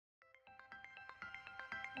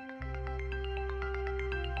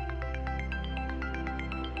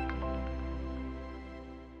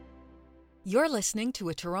You're listening to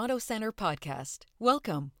a Toronto Centre podcast.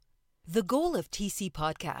 Welcome. The goal of TC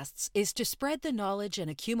Podcasts is to spread the knowledge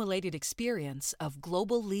and accumulated experience of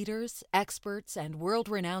global leaders, experts, and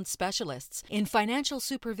world-renowned specialists in financial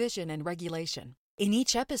supervision and regulation. In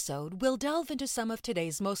each episode, we'll delve into some of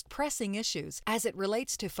today's most pressing issues as it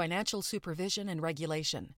relates to financial supervision and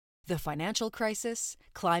regulation. The financial crisis,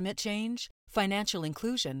 climate change, financial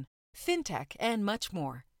inclusion, fintech, and much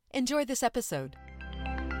more. Enjoy this episode.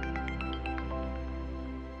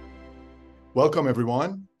 Welcome,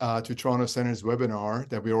 everyone, to Toronto Centre's webinar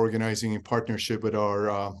that we're organizing in partnership with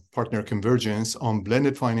our partner Convergence on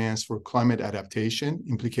blended finance for climate adaptation,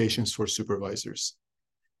 implications for supervisors.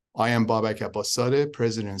 I am Babak Abbaszadeh,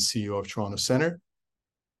 President and CEO of Toronto Centre.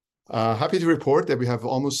 Happy to report that we have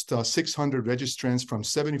almost 600 registrants from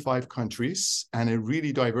 75 countries and a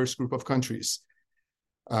really diverse group of countries.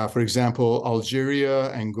 For example,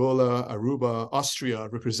 Algeria, Angola, Aruba, Austria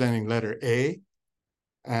representing letter A,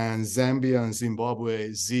 and Zambia and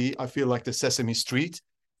Zimbabwe, Z. I feel like the Sesame Street,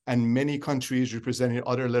 and many countries representing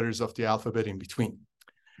other letters of the alphabet in between.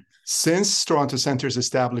 Since Toronto Centre's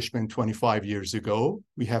establishment 25 years ago,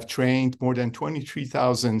 we have trained more than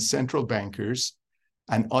 23,000 central bankers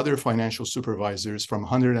and other financial supervisors from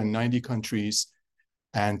 190 countries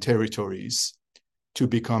and territories to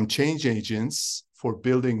become change agents for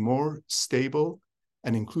building more stable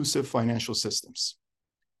and inclusive financial systems.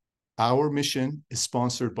 Our mission is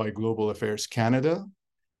sponsored by Global Affairs Canada,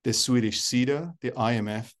 the Swedish SIDA, the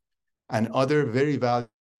IMF, and other very valuable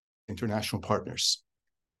international partners.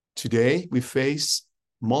 Today, we face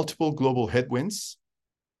multiple global headwinds,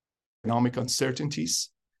 economic uncertainties,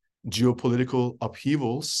 geopolitical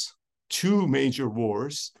upheavals, two major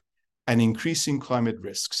wars, and increasing climate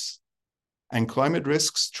risks. And climate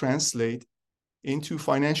risks translate into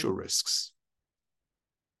financial risks.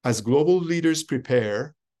 As global leaders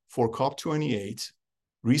prepare for COP28,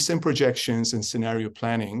 recent projections and scenario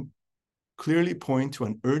planning clearly point to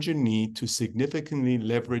an urgent need to significantly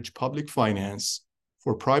leverage public finance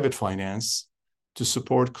for private finance to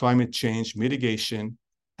support climate change mitigation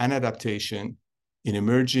and adaptation in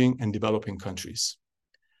emerging and developing countries.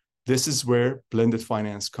 This is where blended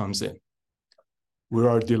finance comes in. We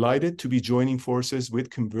are delighted to be joining forces with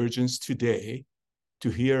Convergence today to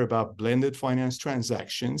hear about blended finance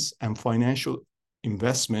transactions and financial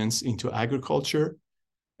investments into agriculture,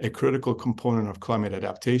 a critical component of climate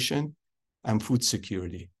adaptation, and food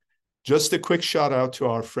security. Just a quick shout out to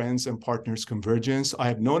our friends and partners, Convergence. I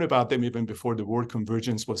have known about them even before the word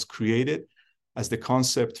convergence was created, as the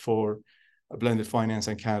concept for blended finance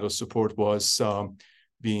and Canada support was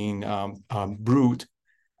being brewed.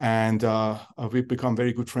 And we've become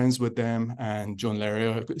very good friends with them. And John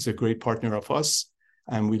Laria is a great partner of us.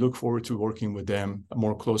 And we look forward to working with them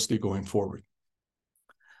more closely going forward.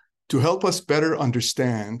 To help us better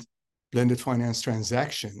understand blended finance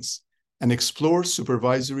transactions and explore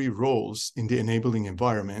supervisory roles in the enabling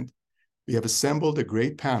environment, we have assembled a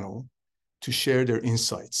great panel to share their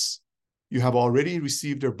insights. You have already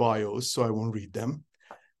received their bios, so I won't read them.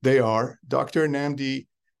 They are Dr. Nnamdi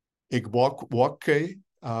Igboakwa,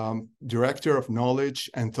 Director of Knowledge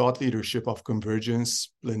and Thought Leadership of Convergence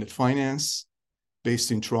Blended Finance,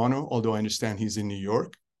 based in Toronto, although I understand he's in New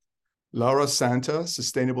York. Laura Santa,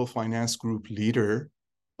 Sustainable Finance Group Leader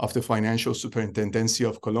of the Financial Superintendency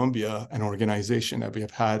of Colombia, an organization that we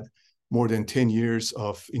have had more than 10 years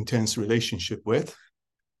of intense relationship with.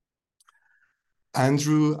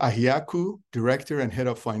 Andrew Ahiaku, Director and Head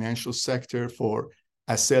of Financial Sector for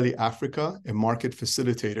Aseli Africa, a market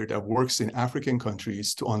facilitator that works in African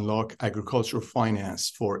countries to unlock agricultural finance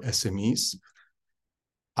for SMEs.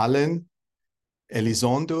 Alan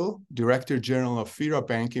Elizondo, Director General of FIRA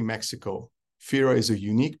Bank in Mexico. FIRA is a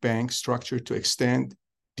unique bank structured to extend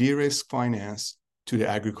de-risk finance to the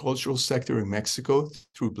agricultural sector in Mexico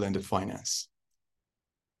through blended finance.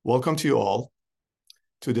 Welcome to you all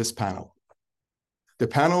to this panel. The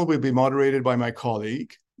panel will be moderated by my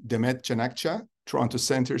colleague, Demet Canakça, Toronto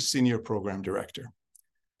Centre Senior Program Director.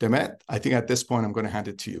 Demet, I think at this point I'm going to hand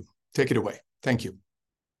it to you. Take it away. Thank you.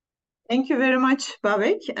 Thank you very much,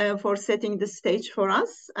 Babak, for setting the stage for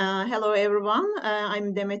us. Hello, everyone.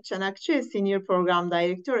 I'm Demet Canakça, Senior Program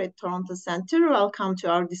Director at Toronto Centre. Welcome to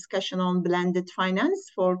our discussion on blended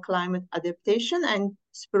finance for climate adaptation and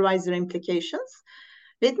supervisory implications.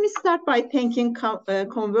 Let me start by thanking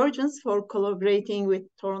Convergence for collaborating with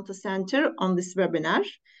Toronto Centre on this webinar.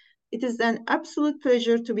 It is an absolute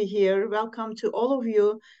pleasure to be here. Welcome to all of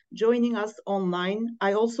you joining us online.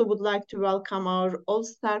 I also would like to welcome our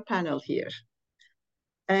all-star panel here.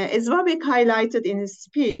 As Vivek highlighted in his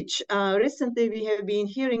speech, recently we have been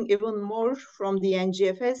hearing even more from the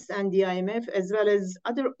NGFS and the IMF, as well as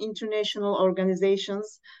other international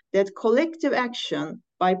organizations, that collective action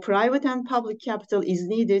by private and public capital is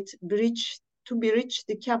needed to bridge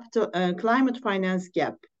the climate finance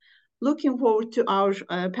gap. Looking forward to our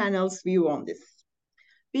panel's view on this.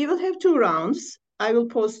 We will have 2 rounds. I will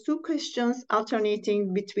pose 2 questions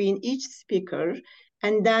alternating between each speaker,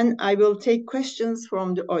 and then I will take questions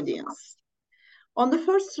from the audience. On the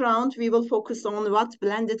first round, we will focus on what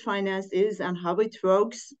blended finance is and how it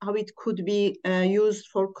works, how it could be used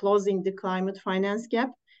for closing the climate finance gap,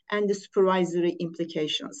 and the supervisory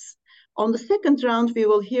implications. On the second round, we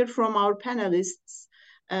will hear from our panelists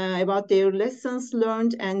about their lessons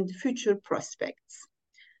learned and future prospects.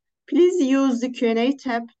 Please use the Q&A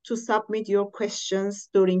tab to submit your questions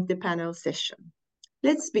during the panel session.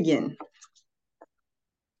 Let's begin.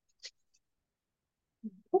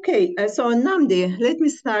 Okay, so Nnamdi, let me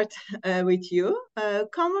start with you.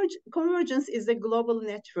 Convergence is a global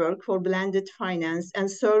network for blended finance and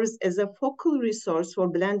serves as a focal resource for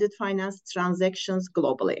blended finance transactions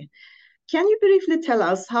globally. Can you briefly tell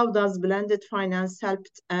us how does blended finance help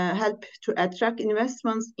to attract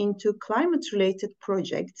investments into climate-related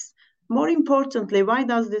projects? More importantly, why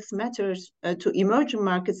does this matter to emerging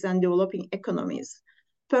markets and developing economies?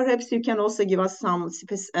 Perhaps you can also give us some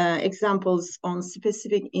examples on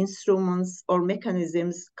specific instruments or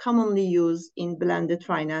mechanisms commonly used in blended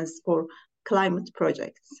finance for climate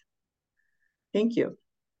projects. Thank you.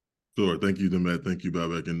 Sure. Thank you, Demet. Thank you,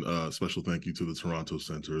 Babak. And special thank you to the Toronto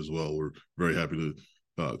Center as well. We're very happy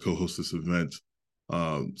to co-host this event.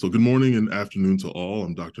 So good morning and afternoon to all.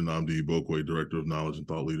 I'm Dr. Nnamdi Ibokwe, Director of Knowledge and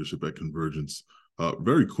Thought Leadership at Convergence.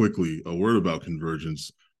 Very quickly, a word about Convergence.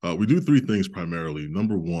 We do 3 things primarily.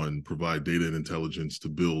 Number 1, provide data and intelligence to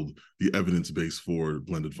build the evidence base for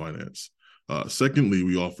blended finance. Secondly,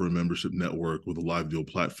 we offer a membership network with a live deal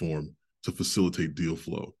platform to facilitate deal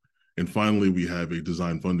flow. And finally, we have a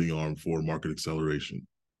design funding arm for market acceleration.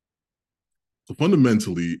 So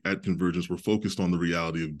fundamentally, at Convergence, we're focused on the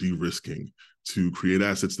reality of de-risking to create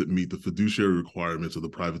assets that meet the fiduciary requirements of the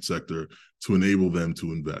private sector to enable them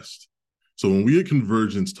to invest. So when we at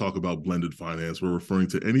Convergence talk about blended finance, we're referring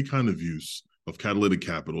to any kind of use of catalytic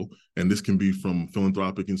capital, and this can be from a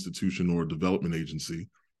philanthropic institution or a development agency,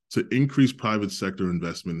 to increase private sector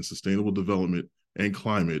investment in sustainable development and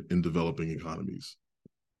climate in developing economies.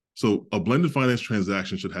 So a blended finance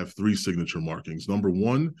transaction should have 3 signature markings. Number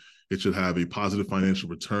 1, it should have a positive financial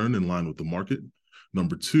return in line with the market.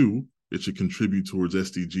 Number 2, it should contribute towards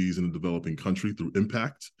SDGs in a developing country through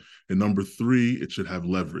impact. And number 3, it should have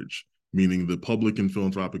leverage, meaning the public and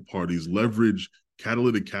philanthropic parties leverage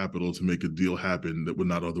catalytic capital to make a deal happen that would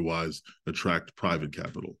not otherwise attract private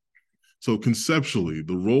capital. So conceptually,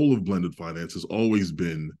 the role of blended finance has always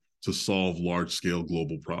been to solve large-scale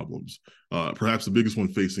global problems. Perhaps the biggest one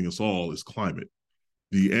facing us all is climate.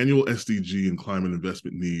 The annual SDG and climate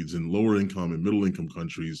investment needs in lower income and middle income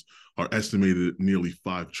countries are estimated at nearly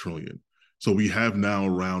 $5 trillion. So we have now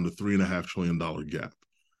around a $3.5 trillion gap.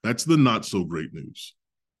 That's the not so great news.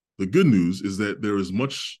 The good news is that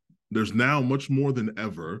there's now much more than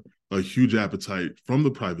ever a huge appetite from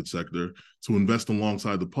the private sector to invest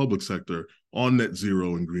alongside the public sector on net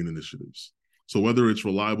zero and green initiatives. So whether it's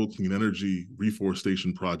reliable clean energy,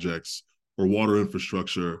 reforestation projects, or water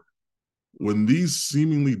infrastructure, when these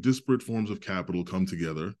seemingly disparate forms of capital come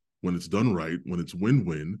together, when it's done right, when it's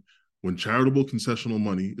win-win, when charitable concessional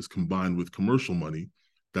money is combined with commercial money,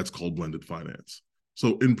 that's called blended finance.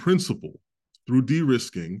 So in principle, through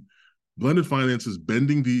de-risking, blended finance is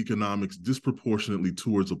bending the economics disproportionately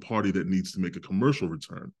towards a party that needs to make a commercial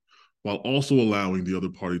return, while also allowing the other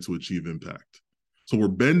party to achieve impact. So we're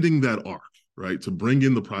bending that arc, right, to bring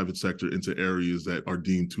in the private sector into areas that are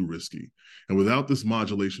deemed too risky. And without this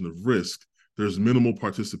modulation of risk, there's minimal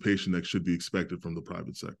participation that should be expected from the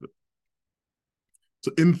private sector.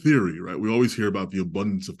 So in theory, right, we always hear about the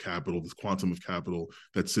abundance of capital, this quantum of capital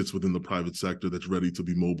that sits within the private sector that's ready to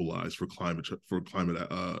be mobilized for climate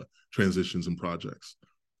transitions and projects.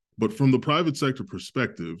 But from the private sector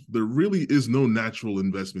perspective, there really is no natural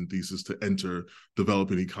investment thesis to enter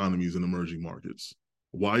developing economies and emerging markets.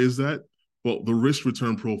 Why is that? Well, the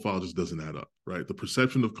risk-return profile just doesn't add up, right? The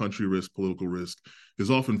perception of country risk, political risk, is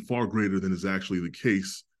often far greater than is actually the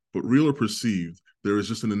case, but real or perceived, there is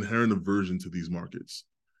just an inherent aversion to these markets.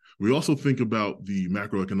 We also think about the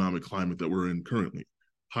macroeconomic climate that we're in currently.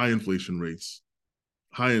 High inflation rates,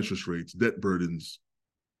 high interest rates, debt burdens.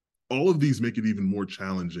 All of these make it even more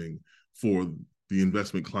challenging for the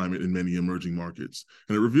investment climate in many emerging markets.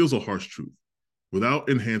 And it reveals a harsh truth. Without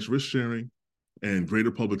enhanced risk sharing, and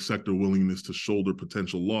greater public sector willingness to shoulder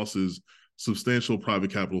potential losses, substantial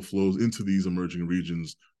private capital flows into these emerging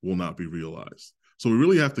regions will not be realized. So we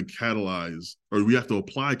really have to catalyze, or we have to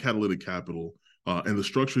apply catalytic capital and the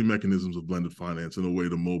structuring mechanisms of blended finance in a way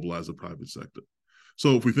to mobilize the private sector.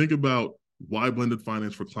 So if we think about why blended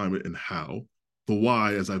finance for climate and how, the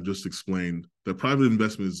why, as I've just explained, that private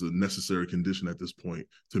investment is a necessary condition at this point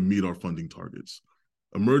to meet our funding targets.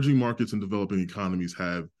 Emerging markets and developing economies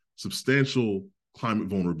have substantial climate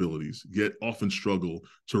vulnerabilities, yet often struggle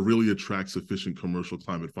to really attract sufficient commercial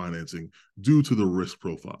climate financing due to the risk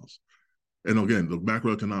profiles. And again, the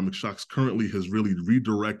macroeconomic shocks currently has really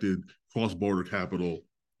redirected cross-border capital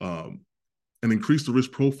and increased the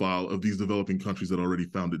risk profile of these developing countries that already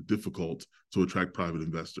found it difficult to attract private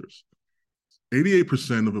investors.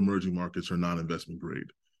 88% of emerging markets are non-investment grade,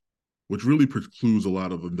 which really precludes a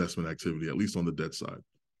lot of investment activity, at least on the debt side.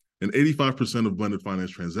 And 85% of blended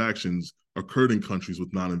finance transactions occurred in countries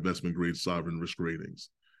with non-investment grade sovereign risk ratings.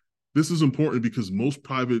 This is important because most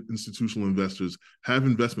private institutional investors have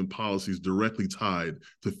investment policies directly tied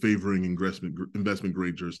to favoring investment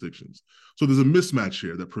grade jurisdictions. So there's a mismatch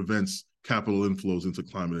here that prevents capital inflows into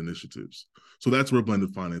climate initiatives. So that's where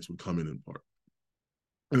blended finance would come in part.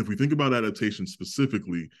 And if we think about adaptation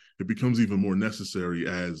specifically, it becomes even more necessary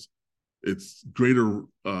as its greater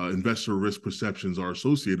investor risk perceptions are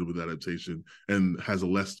associated with adaptation and has a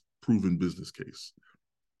less proven business case.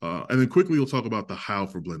 And then quickly, we'll talk about the how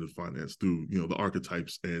for blended finance through the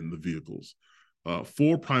archetypes and the vehicles.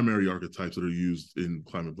 4 primary archetypes that are used in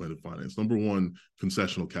climate blended finance. Number 1,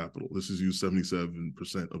 concessional capital. This is used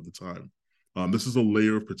 77% of the time. This is a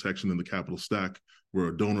layer of protection in the capital stack where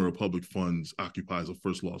a donor of public funds occupies a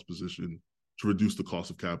first loss position to reduce the cost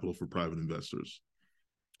of capital for private investors.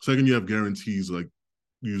 Second, you have guarantees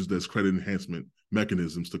used as credit enhancement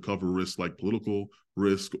mechanisms to cover risks like political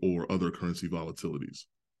risk or other currency volatilities.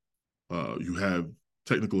 You have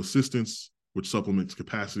technical assistance, which supplements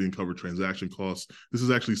capacity and cover transaction costs. This is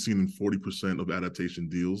actually seen in 40% of adaptation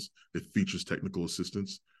deals. It features technical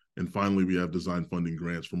assistance. And finally, we have design funding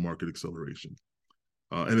grants for market acceleration.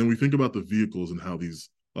 And then we think about the vehicles and how these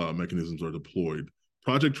mechanisms are deployed.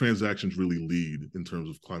 Project transactions really lead in terms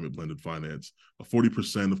of climate blended finance.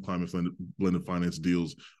 40% of climate blended finance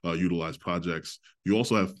deals utilize projects. You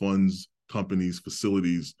also have funds, companies,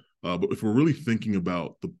 facilities. But if we're really thinking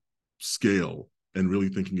about the scale and really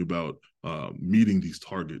thinking about meeting these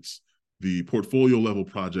targets, the portfolio level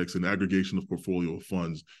projects and aggregation of portfolio of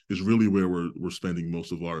funds is really where we're spending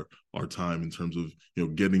most of our time in terms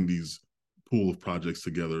of getting these pool of projects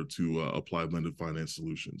together to apply blended finance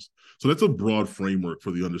solutions. So that's a broad framework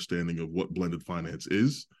for the understanding of what blended finance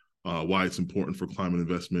is, why it's important for climate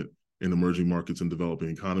investment in emerging markets and developing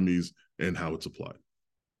economies, and how it's applied.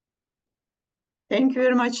 Thank you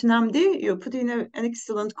very much, Namdi. You put in an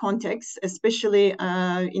excellent context, especially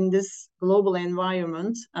in this global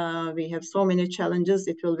environment. We have so many challenges.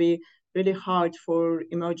 It will be really hard for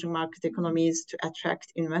emerging market economies to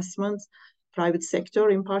attract investment, private sector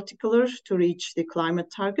in particular, to reach the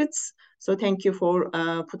climate targets. So thank you for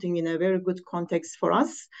putting in a very good context for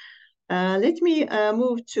us. Let me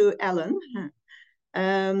move to Ellen.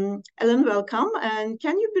 Ellen, welcome. And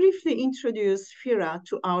can you briefly introduce FIRA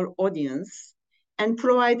to our audience and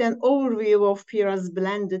provide an overview of FIRA's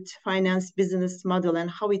blended finance business model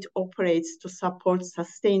and how it operates to support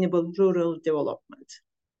sustainable rural development?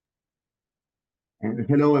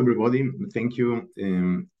 Hello, everybody. Thank you,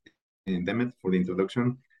 Demet, for the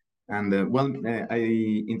introduction. And I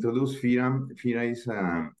introduced FIRA. FIRA is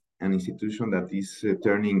an institution that is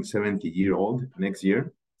turning 70-year-old next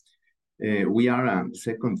year. We are a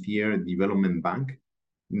second-tier development bank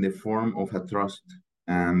in the form of a trust,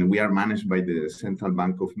 and we are managed by the Central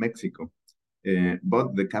Bank of Mexico.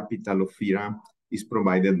 But the capital of FIRA is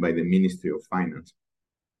provided by the Ministry of Finance.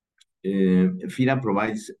 FIRA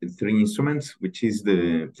provides 3 instruments, which is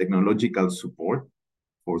the technological support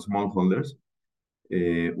for smallholders.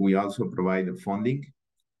 We also provide funding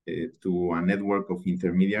to a network of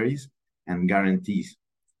intermediaries and guarantees.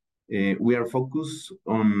 We are focused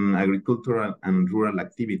on agricultural and rural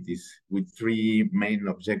activities with 3 main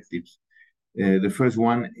objectives. The first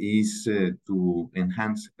one is to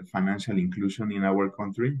enhance financial inclusion in our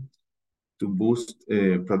country, to boost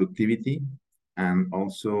productivity, and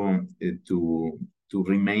also to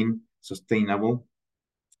remain sustainable,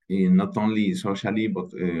 not only socially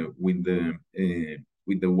but with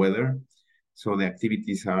the weather. So the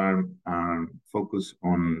activities are focused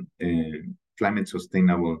on climate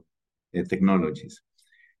sustainable technologies.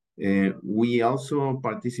 We also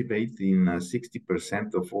participate in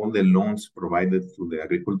 60% of all the loans provided to the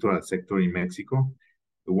agricultural sector in Mexico.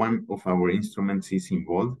 one of our instruments is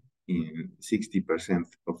involved in 60%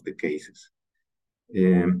 of the cases.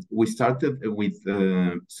 We started with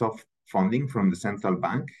soft funding from the central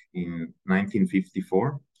bank in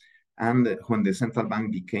 1954. And when the central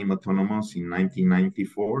bank became autonomous in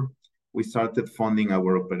 1994, we started funding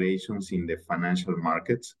our operations in the financial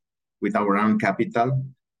markets with our own capital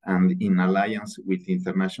and in alliance with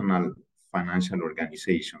international financial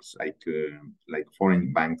organizations like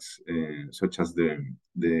foreign banks, such as the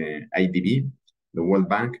IDB, the World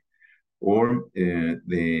Bank, or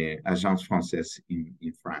the Agence Française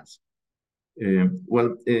in France.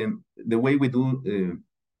 The way we do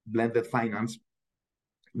blended finance,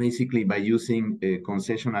 basically by using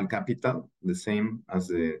concessional capital, the same as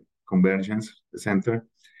the Convergence Center.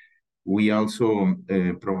 We also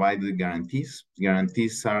provide the guarantees.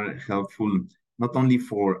 Guarantees are helpful not only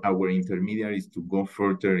for our intermediaries to go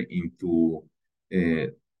further into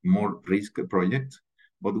more risk projects,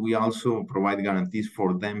 but we also provide guarantees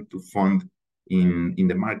for them to fund in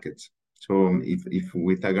the markets. So if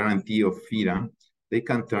with a guarantee of FIRA, they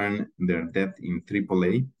can turn their debt in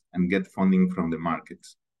AAA and get funding from the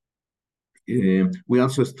markets. We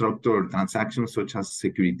also structure transactions such as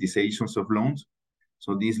securitizations of loans.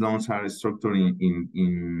 So these loans are structured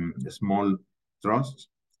in small trusts,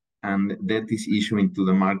 and debt is issued into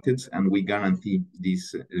the markets, and we guarantee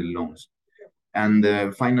these loans. And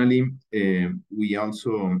finally, we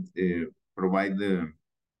also provide the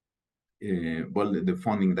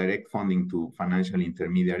funding, direct funding to financial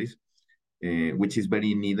intermediaries, which is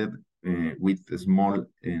very needed with small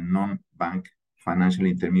non-bank financial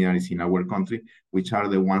intermediaries in our country, which are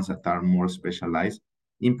the ones that are more specialized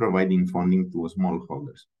in providing funding to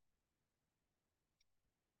smallholders.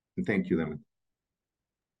 Thank you, Demet.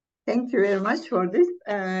 Thank you very much for this.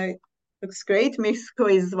 Looks great. Mexico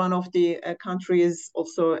is one of the countries,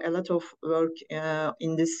 also a lot of work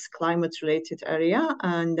in this climate-related area,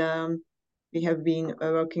 and we have been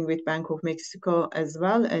working with Bank of Mexico as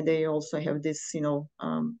well, and they also have this,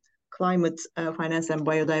 climate finance and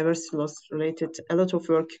biodiversity loss related, a lot of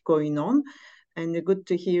work going on, and good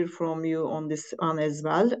to hear from you on this one as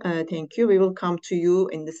well. Thank you. We will come to you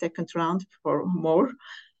in the second round for more.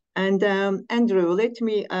 And Andrew, let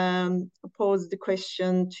me pose the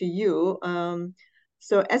question to you.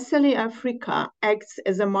 So SLE Africa acts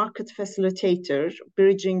as a market facilitator,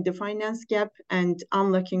 bridging the finance gap and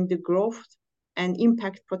unlocking the growth and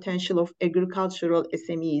impact potential of agricultural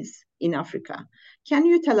SMEs in Africa. Can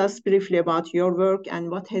you tell us briefly about your work and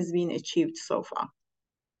what has been achieved so far?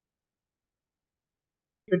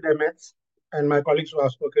 Thank you, Demet, and my colleagues who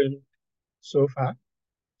have spoken so far.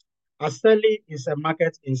 SLE is a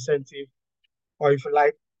market incentive, or if you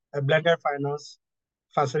like, a blended finance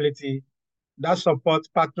facility that supports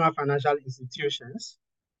partner financial institutions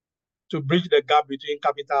to bridge the gap between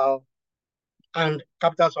capital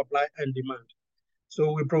supply and demand.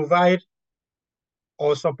 So we provide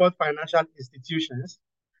or support financial institutions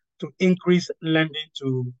to increase lending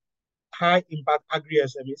to high-impact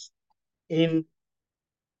agri-SMEs in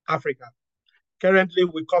Africa. Currently,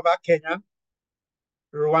 we cover Kenya,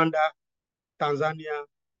 Rwanda, Tanzania,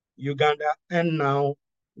 Uganda, and now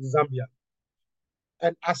Zambia.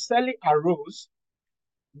 And SLE arose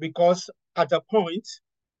because at a point,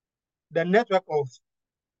 the network of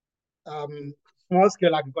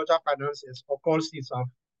small-scale agricultural financiers, or called CSAF,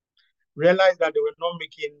 realized that they were not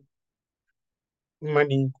making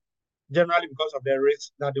money, generally because of the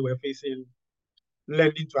risks that they were facing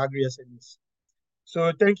lending to agri-SMEs.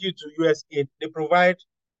 So thank you to USAID. They provide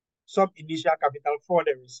some initial capital for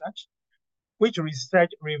the research, which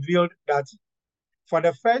research revealed that for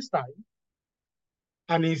the first time,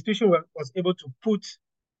 an institution was able to put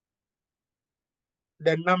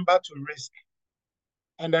the number to risk.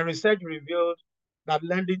 And the research revealed that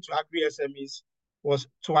lending to agri-SMEs was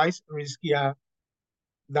twice riskier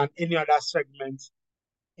than any other segment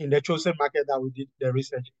in the chosen market that we did the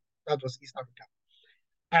research. That was East Africa.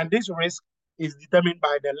 And this risk is determined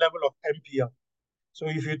by the level of NPL. So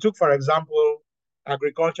if you took, for example,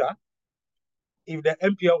 agriculture, if the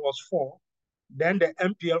NPL was 4, then the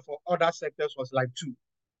NPL for other sectors was like 2.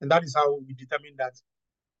 And that is how we determined that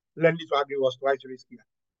lending to agri was twice riskier.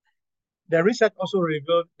 The research also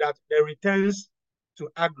revealed that the returns to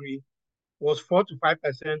agri was 4 to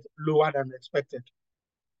 5% lower than expected,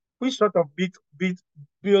 which sort of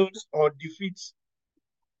builds or defeats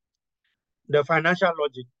the financial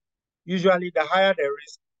logic. Usually, the higher the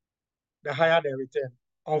risk, the higher the return.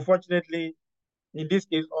 Unfortunately, in this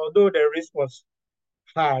case, although the risk was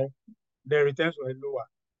high, the returns were lower.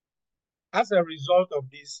 As a result of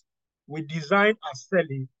this, we designed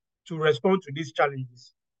SLE to respond to these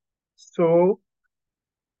challenges. So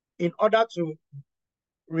in order to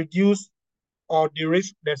reduce or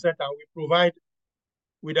de-risk the center, we provide,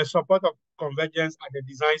 with the support of convergence at the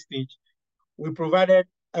design stage, we provided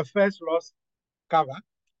a first loss cover,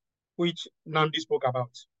 which Namdi spoke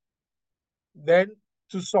about. Then,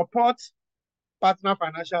 to support partner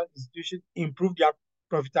financial institutions improve their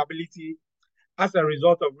profitability as a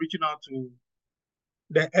result of reaching out to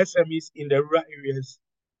the SMEs in the rural areas,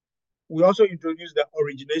 we also introduced the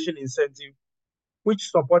origination incentive,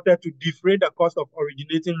 which supported to defray the cost of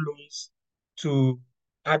originating loans to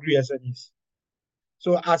agri-SMEs.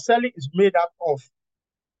 So ASELI is made up of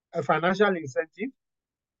a financial incentive,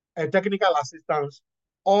 a technical assistance,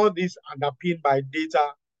 all these underpinned by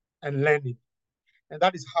data and learning. And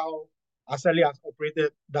that is how ASELI has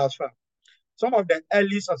operated thus far. Some of the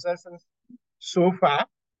early successes so far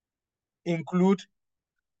include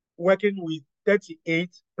working with 38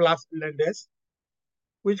 plus lenders,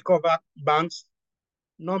 which cover banks,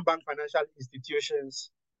 non-bank financial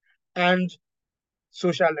institutions, and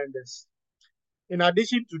social lenders. In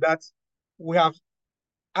addition to that, we have,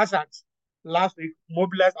 as at last week,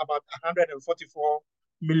 mobilized about $144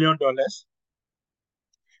 million,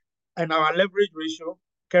 and our leverage ratio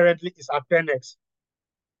currently is at 10x,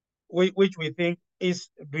 which we think is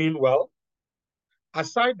doing well.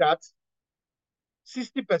 Aside that,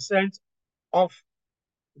 60% of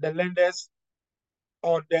the lenders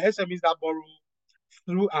or the SMEs that borrow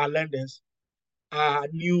through our lenders are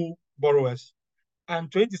new borrowers, and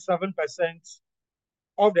 27%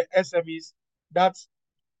 of the SMEs that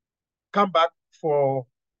come back for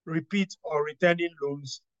repeat or returning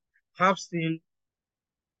loans have seen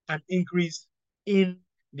an increase in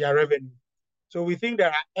their revenue. So we think there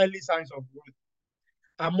are early signs of growth.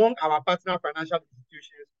 Among our partner financial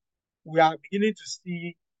institutions, we are beginning to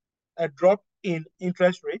see a drop in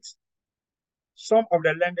interest rates. Some of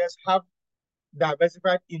the lenders have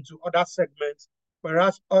diversified into other segments,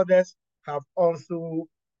 whereas others have also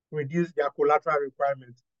reduced their collateral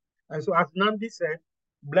requirements. And so, as Namdi said,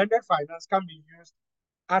 blended finance can be used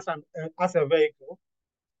as a vehicle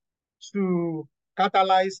to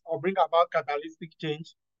catalyze or bring about catalytic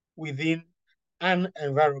change within an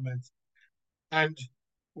environment. And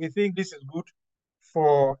we think this is good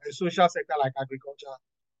for a social sector like agriculture.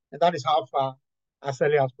 And that is how far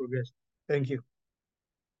ASELI has progressed. Thank you.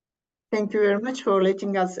 Thank you very much for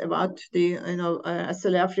letting us about the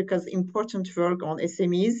ASELI Africa's important work on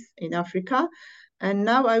SMEs in Africa. And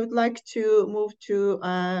now I would like to move to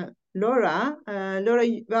Laura. Laura,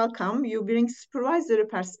 welcome. You bring supervisory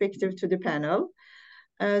perspective to the panel.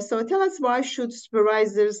 So tell us, why should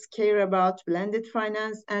supervisors care about blended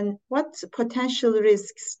finance, and what potential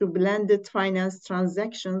risks do blended finance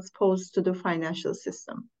transactions pose to the financial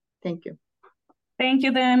system? Thank you. Thank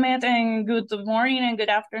you, Demet, and good morning and good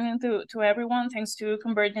afternoon to everyone. Thanks to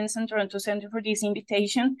Convergence and Toronto Center for this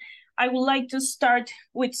invitation. I would like to start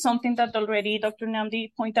with something that already Dr.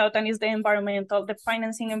 Namdi pointed out, and is the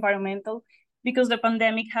financing environmental, because the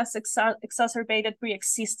pandemic has exacerbated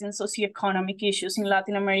pre-existing socioeconomic issues in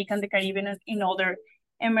Latin America and the Caribbean and in other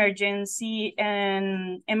emergent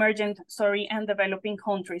and developing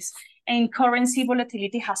countries. And currency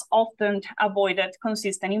volatility has often avoided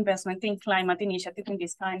consistent investment in climate initiatives in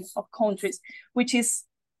these kinds of countries, which is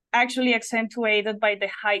actually accentuated by the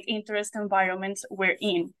high interest environments we're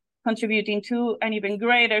in, contributing to an even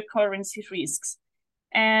greater currency risks.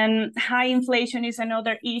 And high inflation is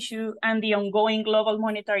another issue, and the ongoing global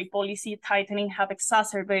monetary policy tightening have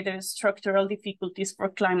exacerbated structural difficulties for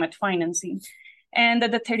climate financing. And the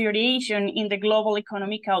deterioration in the global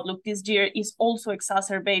economic outlook this year is also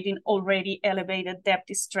exacerbating already elevated debt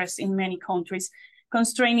stress in many countries,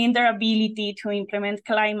 constraining their ability to implement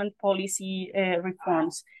climate policy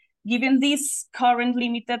reforms. Given this current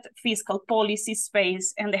limited fiscal policy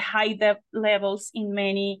space and the high debt levels in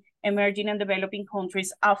many emerging and developing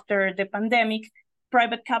countries after the pandemic,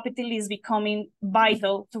 private capital is becoming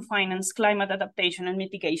vital to finance climate adaptation and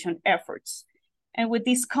mitigation efforts. And with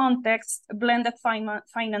this context, blended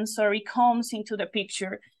finance comes into the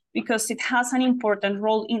picture because it has an important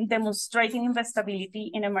role in demonstrating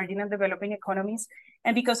investability in emerging and developing economies,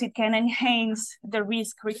 and because it can enhance the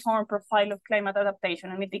risk-return profile of climate adaptation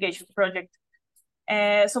and mitigation projects.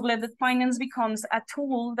 So blended finance becomes a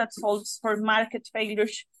tool that solves for market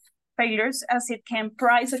failures as it can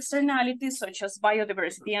price externalities such as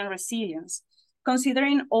biodiversity and resilience.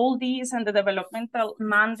 Considering all these and the developmental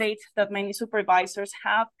mandate that many supervisors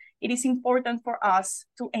have, it is important for us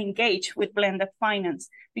to engage with blended finance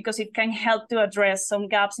because it can help to address some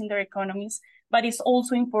gaps in their economies, but it's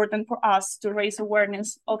also important for us to raise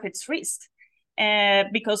awareness of its risks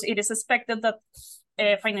because it is expected that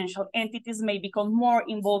financial entities may become more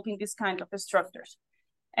involved in this kind of structures.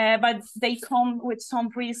 But they come with some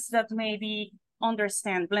risks that may be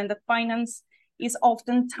understand. Blended finance is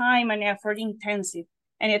often time and effort intensive,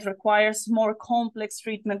 and it requires more complex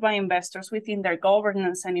treatment by investors within their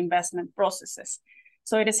governance and investment processes.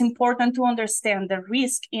 So it is important to understand the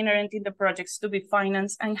risk inherent in the projects to be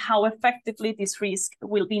financed and how effectively this risk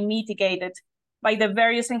will be mitigated by the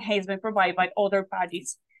various enhancements provided by other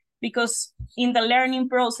parties. Because in the learning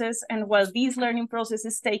process, and while this learning process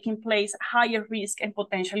is taking place, higher risk and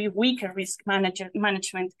potentially weaker risk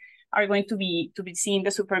management are going to be seen in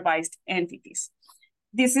the supervised entities.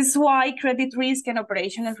 This is why credit risk and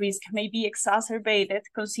operational risk may be exacerbated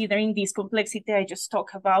considering this complexity I just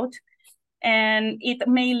talked about, and it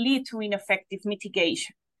may lead to ineffective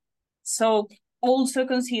mitigation. So also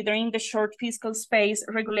considering the short fiscal space,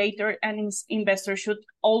 regulator and investors should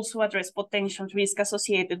also address potential risk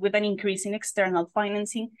associated with an increase in external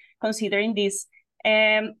financing, considering this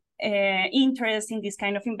interest in this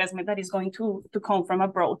kind of investment that is going to come from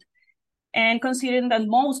abroad. And considering that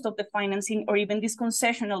most of the financing or even this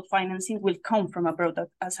concessional financing will come from abroad,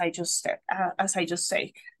 as I just said.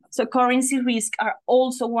 So currency risk are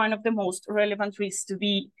also one of the most relevant risks to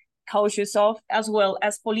be cautious of, as well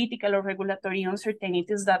as political or regulatory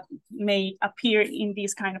uncertainties that may appear in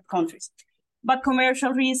these kind of countries. But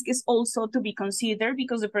commercial risk is also to be considered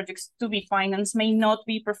because the projects to be financed may not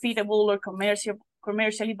be profitable or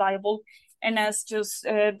commercially viable. And as just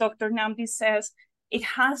Dr. Namdi says, it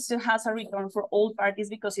has to have a return for all parties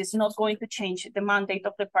because it's not going to change the mandate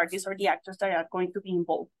of the parties or the actors that are going to be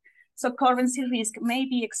involved. So currency risk may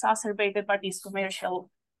be exacerbated by this commercial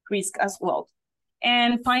risk as well.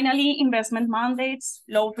 And finally, investment mandates,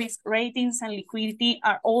 low risk ratings, and liquidity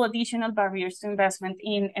are all additional barriers to investment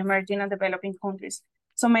in emerging and developing countries.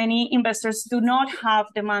 So many investors do not have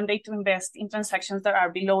the mandate to invest in transactions that are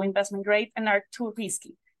below investment grade and are too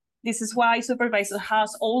risky. This is why Supervisor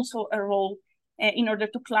has also a role in order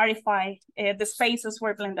to clarify the spaces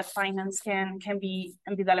where blended finance can be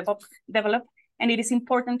developed. And it is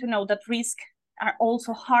important to know that risks are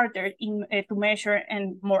also harder to measure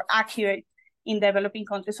and more accurate in developing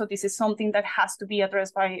countries. So this is something that has to be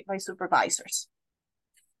addressed by supervisors.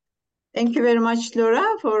 Thank you very much, Laura,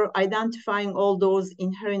 for identifying all those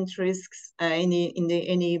inherent risks in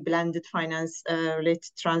any blended finance related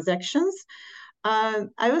transactions.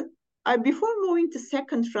 Before moving to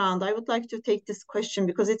second round, I would like to take this question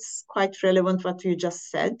because it's quite relevant what you just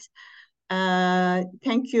said.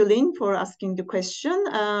 Thank you, Lynn, for asking the question.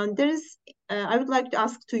 I would like to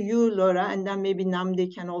ask to you, Laura, and then maybe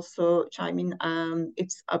Namdi can also chime in.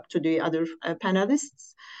 It's up to the other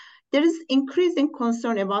panelists. There is increasing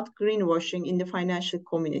concern about greenwashing in the financial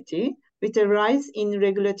community with a rise in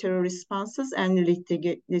regulatory responses and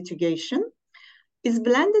litigation. Is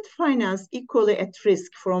blended finance equally at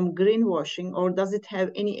risk from greenwashing, or does it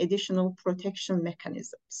have any additional protection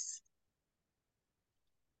mechanisms?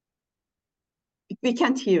 We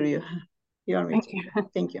can't hear you. Thank you.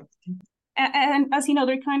 Thank you. And as in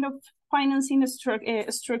other kind of financing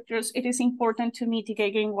structures, it is important to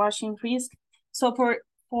mitigate greenwashing risk. So for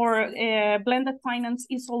blended finance,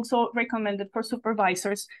 is also recommended for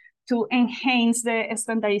supervisors to enhance the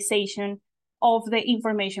standardization of the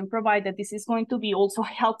information provided. This is going to be also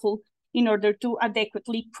helpful in order to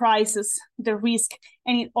adequately prices the risk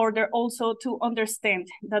and in order also to understand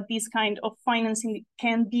that this kind of financing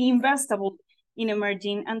can be investable in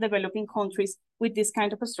emerging and developing countries with this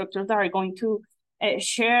kind of structures that are going to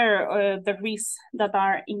share the risks that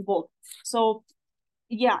are involved. So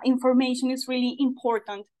yeah, information is really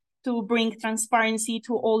important to bring transparency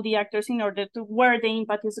to all the actors in order to where the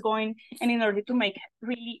impact is going and in order to make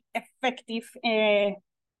really effective,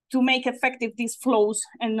 these flows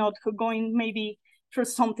and not going maybe through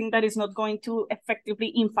something that is not going to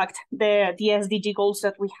effectively impact the SDG goals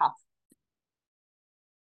that we have.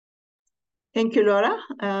 Thank you, Laura.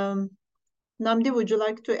 Namdi, would you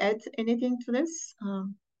like to add anything to this?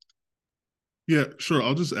 Yeah, sure.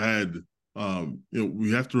 I'll just add,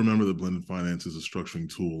 we have to remember that blended finance is a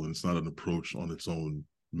structuring tool and it's not an approach on its own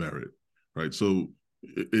merit, right? So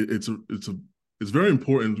it's very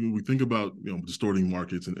important when we think about distorting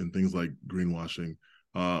markets and things like greenwashing.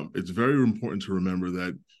 It's very important to remember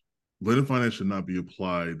that blended finance should not be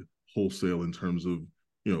applied wholesale in terms of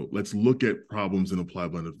let's look at problems and apply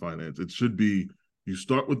blended finance. It should be you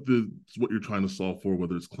start with what you're trying to solve for,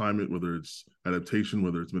 whether it's climate, whether it's adaptation,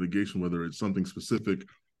 whether it's mitigation, whether it's something specific.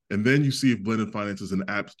 And then you see if blended finance is an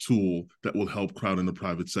apt tool that will help crowd in the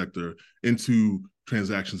private sector into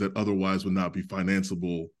transactions that otherwise would not be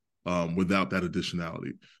financeable without that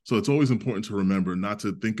additionality. So it's always important to remember not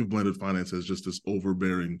to think of blended finance as just this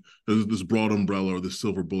overbearing, this broad umbrella or this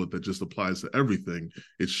silver bullet that just applies to everything.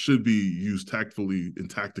 It should be used tactfully and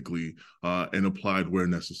tactically and applied where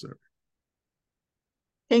necessary.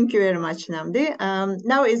 Thank you very much, Nnamdi.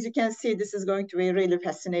 Now, as you can see, this is going to be a really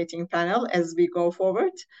fascinating panel as we go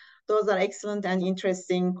forward. Those are excellent and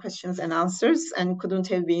interesting questions and answers and couldn't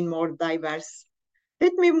have been more diverse.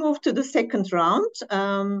 Let me move to the second round.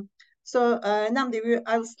 Nnamdi,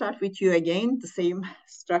 I'll start with you again, the same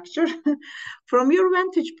structure. From your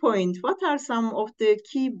vantage point, what are some of the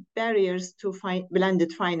key barriers to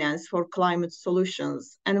blended finance for climate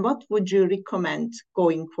solutions, and what would you recommend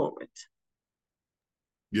going forward?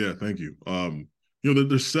 Yeah, thank you.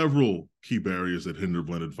 There's several key barriers that hinder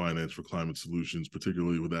blended finance for climate solutions,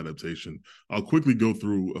 particularly with adaptation. I'll quickly go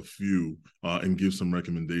through a few and give some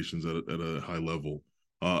recommendations at a high level.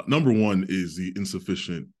 Number one is the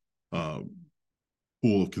insufficient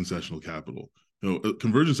pool of concessional capital.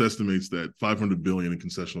 Convergence estimates that $500 billion in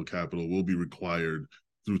concessional capital will be required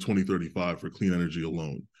through 2035 for clean energy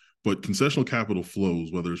alone. But concessional capital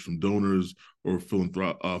flows, whether it's from donors or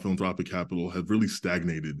philanthropic capital, have really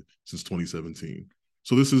stagnated since 2017.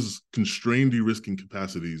 So this has constrained de-risking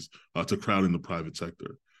capacities to crowd in the private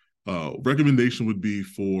sector. Recommendation would be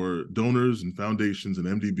for donors and foundations and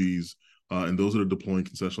MDBs and those that are deploying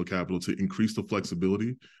concessional capital to increase the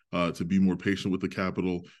flexibility, to be more patient with the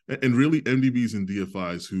capital, and really MDBs and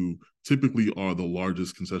DFIs, who typically are the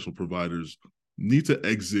largest concessional providers, need to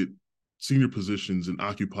exit senior positions and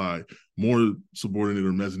occupy more subordinate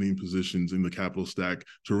or mezzanine positions in the capital stack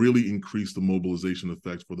to really increase the mobilization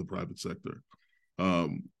effect for the private sector.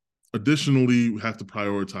 Additionally, we have to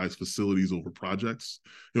prioritize facilities over projects.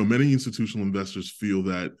 Many institutional investors feel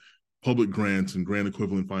that public grants and grant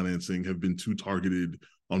equivalent financing have been too targeted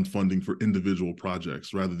on funding for individual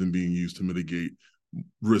projects rather than being used to mitigate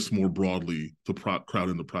risk more broadly to crowd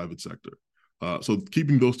in the private sector. So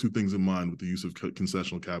keeping those two things in mind with the use of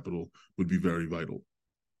concessional capital would be very vital.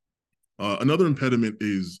 Another impediment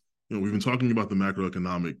is, we've been talking about the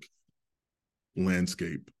macroeconomic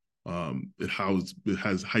landscape. It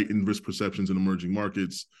has heightened risk perceptions in emerging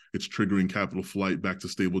markets. It's triggering capital flight back to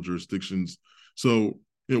stable jurisdictions. So,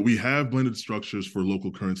 we have blended structures for local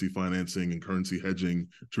currency financing and currency hedging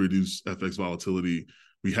to reduce FX volatility.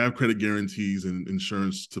 We have credit guarantees and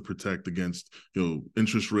insurance to protect against,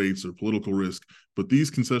 interest rates or political risk, but these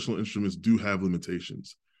concessional instruments do have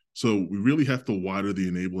limitations. So we really have to widen the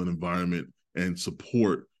enabling environment and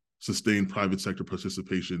support sustained private sector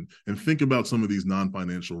participation and think about some of these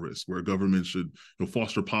non-financial risks where government should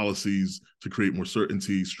foster policies to create more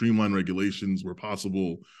certainty, streamline regulations where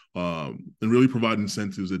possible, and really provide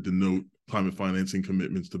incentives that denote climate financing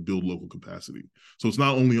commitments to build local capacity. So it's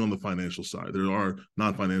not only on the financial side. There are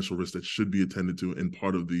non-financial risks that should be attended to and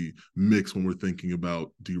part of the mix when we're thinking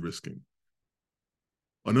about de-risking.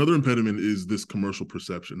 Another impediment is this commercial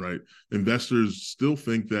perception, right? Investors still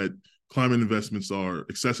think that climate investments are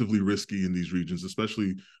excessively risky in these regions,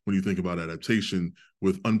 especially when you think about adaptation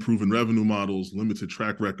with unproven revenue models, limited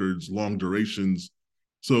track records, long durations.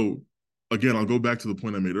 So again, I'll go back to the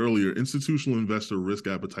point I made earlier. Institutional investor risk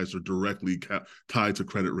appetites are directly tied to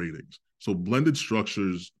credit ratings. So blended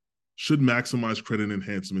structures should maximize credit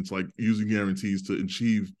enhancements like using guarantees to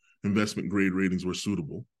achieve investment grade ratings where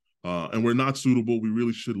suitable. And where not suitable, we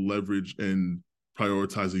really should leverage and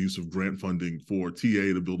prioritize the use of grant funding for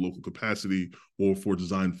TA to build local capacity or for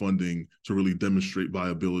design funding to really demonstrate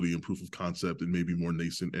viability and proof of concept in maybe more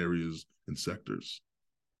nascent areas and sectors.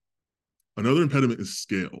 Another impediment is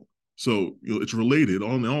scale. So it's related,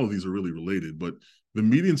 all of these are really related, but the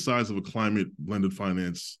median size of a climate blended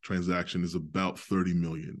finance transaction is about 30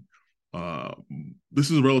 million.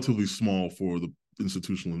 This is relatively small for the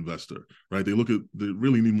institutional investor, right? They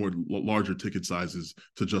really need more larger ticket sizes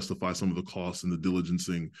to justify some of the costs and the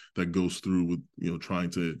diligencing that goes through with, trying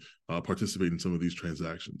to participate in some of these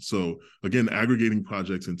transactions. So again, aggregating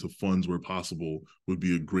projects into funds where possible would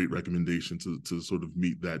be a great recommendation to sort of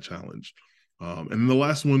meet that challenge. And then the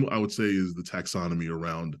last one I would say is the taxonomy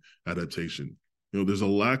around adaptation. There's a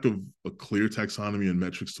lack of a clear taxonomy and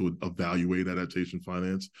metrics to evaluate adaptation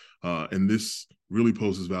finance, and this really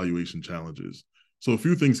poses valuation challenges. So a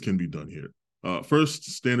few things can be done here. First,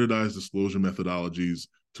 standardized disclosure methodologies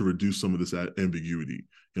to reduce some of this ambiguity.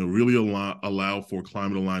 Really allow for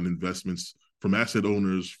climate-aligned investments from asset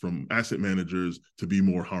owners, from asset managers to be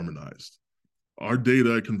more harmonized. Our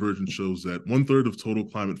data at Convergence shows that 1/3 of total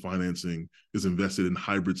climate financing is invested in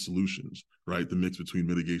hybrid solutions, right? The mix between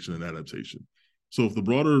mitigation and adaptation. So if the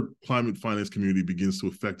broader climate finance community begins to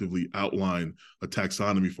effectively outline a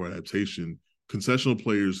taxonomy for adaptation, concessional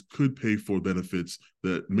players could pay for benefits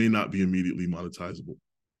that may not be immediately monetizable.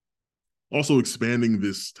 Also, expanding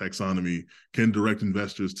this taxonomy can direct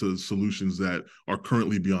investors to solutions that are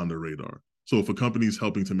currently beyond their radar. So if a company is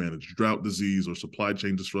helping to manage drought, disease, or supply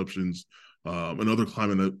chain disruptions, and other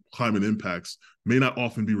climate impacts may not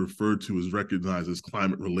often be referred to as recognized as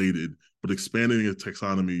climate related, but expanding a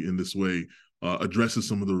taxonomy in this way addresses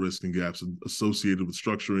some of the risks and gaps associated with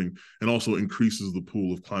structuring, and also increases the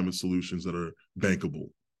pool of climate solutions that are bankable.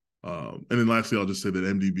 And then lastly, I'll just say that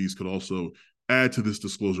MDBs could also add to this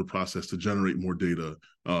disclosure process to generate more data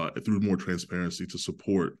through more transparency to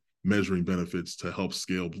support measuring benefits to help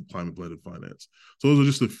scale climate blended finance. So those are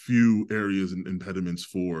just a few areas and impediments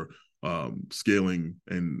for scaling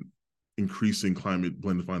and increasing climate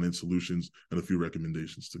blended finance solutions, and a few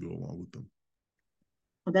recommendations to go along with them.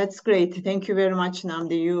 That's great. Thank you very much,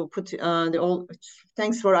 Namdi. You put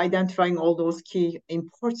thanks for identifying all those key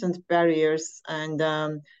important barriers and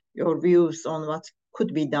your views on what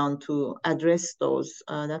could be done to address those.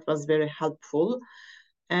 That was very helpful.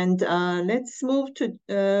 And let's move to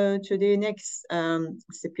the next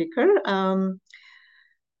speaker.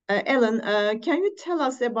 Ellen, can you tell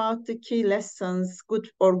us about the key lessons, good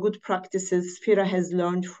practices FIRA has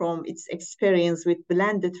learned from its experience with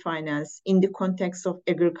blended finance in the context of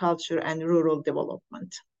agriculture and rural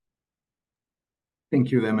development?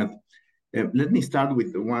 Thank you, Demet. Let me start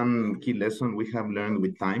with one key lesson we have learned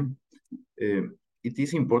with time. It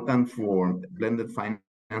is important for blended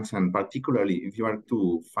finance, and particularly if you are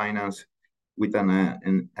to finance with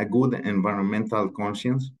a good environmental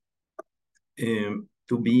conscience,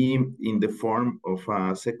 to be in the form of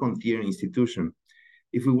a second-tier institution.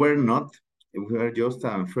 If we were just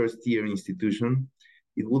a first-tier institution,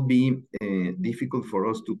 it would be difficult for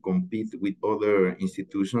us to compete with other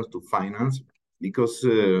institutions to finance, because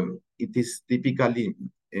it is typically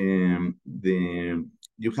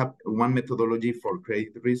you have one methodology for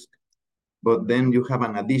credit risk, but then you have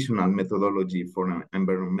an additional methodology for an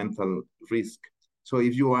environmental risk. So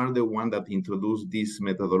if you are the one that introduced this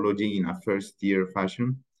methodology in a first-tier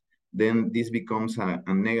fashion, then this becomes a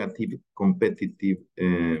negative competitive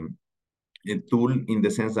tool, in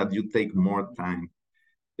the sense that you take more time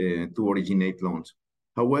to originate loans.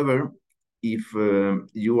 However, if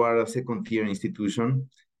you are a second-tier institution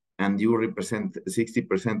and you represent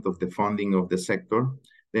 60% of the funding of the sector,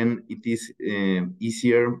 then it is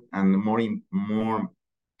easier and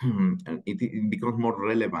it becomes more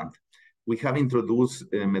relevant. We have introduced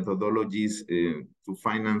methodologies to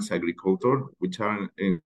finance agriculture, which are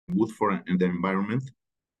good for the environment,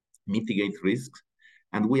 mitigate risks,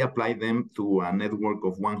 and we apply them to a network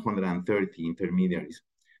of 130 intermediaries.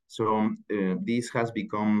 So this has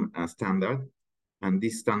become a standard, and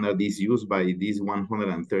this standard is used by these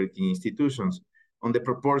 130 institutions on the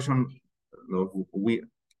proportion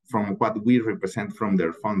from what we represent from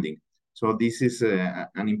their funding. So this is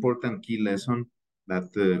an important key lesson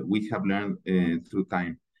that we have learned through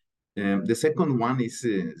time. The second one is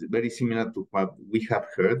very similar to what we have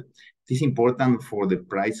heard. It is important for the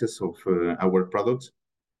prices of our products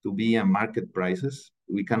to be at market prices.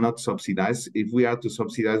 We cannot subsidize. If we are to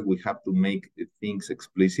subsidize, we have to make things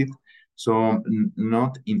explicit. So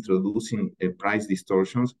not introducing price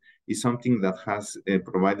distortions is something that has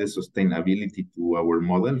provided sustainability to our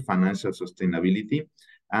model, financial sustainability,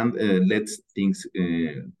 and lets things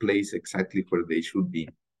place exactly where they should be.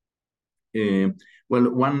 Well,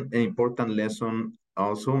 one important lesson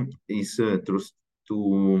also is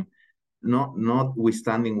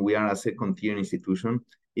notwithstanding we are a second-tier institution,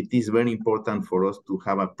 it is very important for us to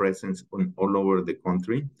have a presence all over the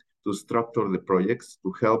country, to structure the projects,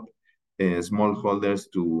 to help smallholders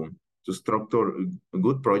to structure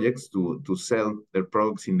good projects, to sell their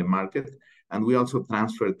products in the market. And we also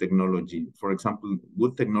transfer technology. For example,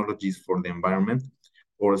 good technologies for the environment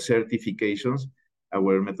or certifications.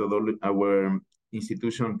 Our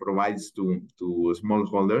institution provides to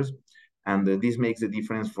smallholders, and this makes a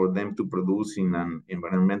difference for them to produce in an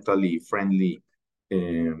environmentally friendly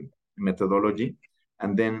methodology,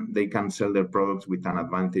 and then they can sell their products with an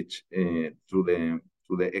advantage to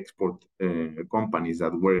the export companies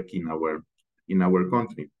that work in our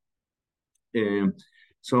country.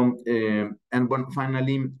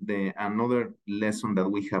 Finally, another lesson that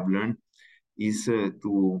we have learned is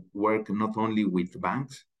to work not only with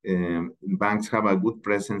banks. Banks have a good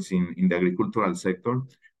presence in the agricultural sector,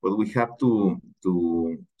 but we have to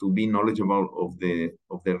be knowledgeable of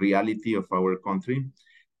the reality of our country.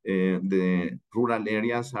 The rural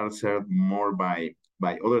areas are served more by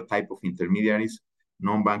other type of intermediaries,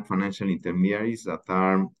 non-bank financial intermediaries that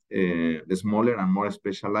are smaller and more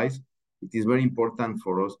specialized. It is very important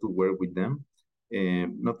for us to work with them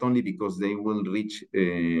not only because they will reach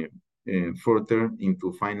further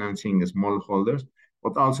into financing smallholders,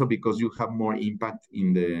 but also because you have more impact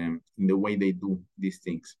in the way they do these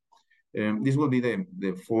things. This will be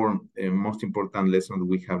the four most important lessons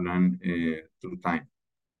we have learned through time.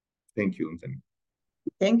 Thank you.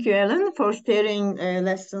 Thank you, Alan, for sharing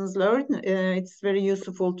lessons learned. It's very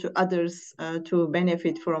useful to others to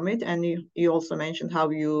benefit from it. And you also mentioned how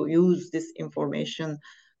you use this information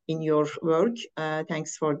in your work.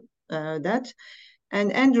 Thanks for that.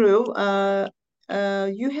 And Andrew,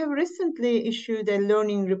 you have recently issued a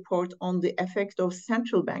learning report on the effect of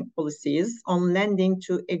central bank policies on lending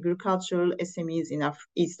to agricultural SMEs in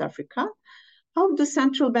East Africa. How do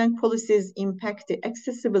central bank policies impact the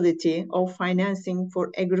accessibility of financing for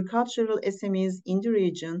agricultural SMEs in the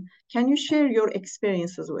region? Can you share your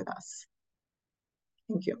experiences with us?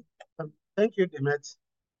 Thank you. Thank you, Demet.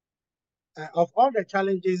 Of all the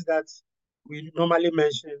challenges that we normally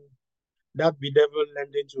mention that bedevil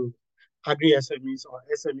lending to agri-SMEs or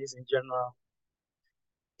SMEs in general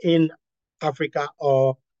in Africa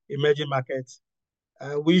or emerging markets,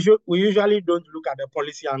 we usually don't look at the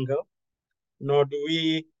policy angle, nor do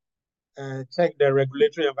we check the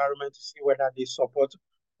regulatory environment to see whether they support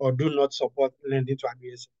or do not support lending to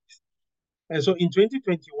agri-SMEs. And so in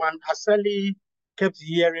 2021, ASALI kept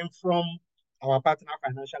hearing from our partner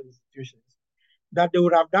financial institutions that they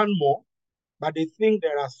would have done more, but they think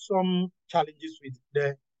there are some challenges with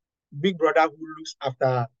the big brother who looks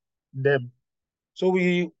after them. So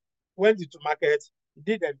we went into markets,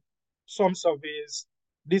 did some surveys,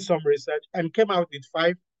 did some research, and came out with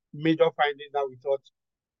 5 major findings that we thought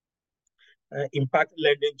impact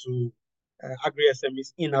lending to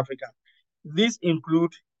agri-SMEs in Africa. These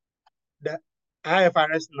include the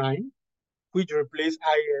IFRS 9, which replaced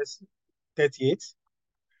IAS 38,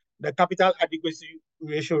 the capital adequacy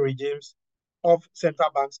ratio regimes of central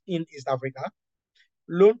banks in East Africa,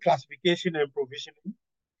 loan classification and provisioning,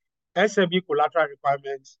 SME collateral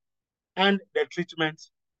requirements, and the treatment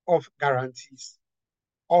of guarantees.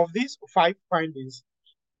 Of these 5 findings,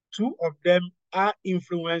 2 of them are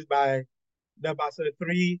influenced by the Basel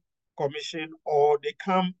III Commission, or they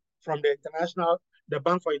come from the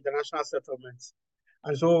Bank for International Settlements.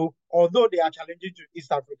 And so, although they are challenging to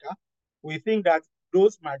East Africa, we think that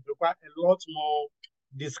those might require a lot more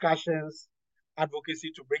discussions,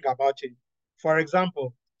 advocacy to bring about change. For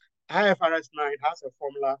example, IFRS 9 has a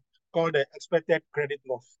formula called the expected credit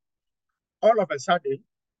loss. All of a sudden,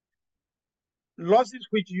 losses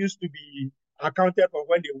which used to be accounted for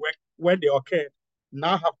when they occurred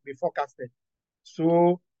now have to be forecasted.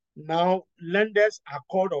 So now lenders are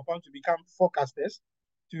called upon to become forecasters,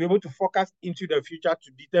 to be able to forecast into the future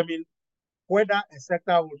to determine whether a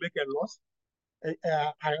sector will make a loss,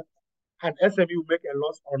 an SME will make a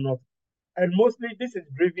loss or not. And mostly this is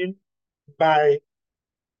driven by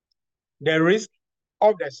the risk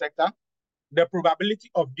of the sector, the probability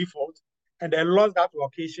of default, and the loss that will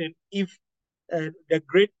occasion if the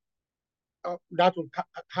grade that will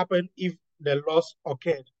happen if the loss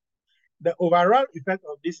occurred. The overall effect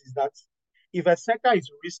of this is that if a sector is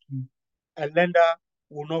risky, a lender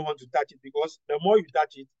will not want to touch it, because the more you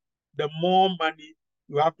touch it, the more money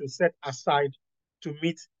you have to set aside to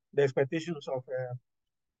meet the expectations of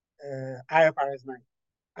IFRS 9.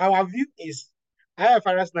 Our view is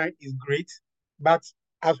IFRS 9 is great, but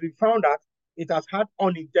as we found out, it has had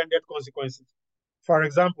unintended consequences. For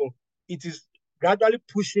example, it is gradually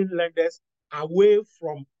pushing lenders away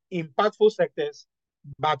from impactful sectors,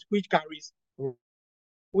 but which carries.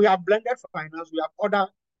 We have blended finance, we have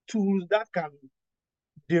other tools that can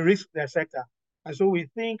de-risk the sector. And so we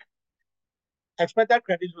think expected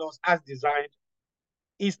credit loss as designed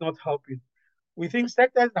is not helping. We think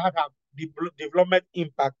sectors that have development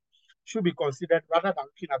impact should be considered rather than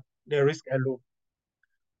looking at the risk alone.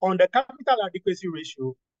 On the capital adequacy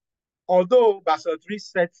ratio, although Basel III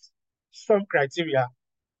sets some criteria,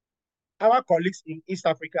 our colleagues in East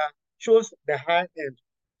Africa chose the high end.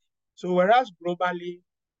 So whereas globally,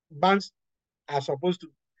 banks are supposed to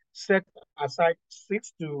set aside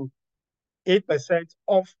 6 to 8%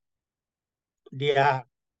 of their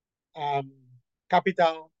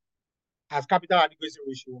capital as capital adequacy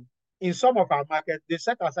ratio, in some of our markets, they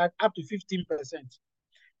set aside up to 15%.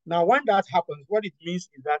 Now, when that happens, what it means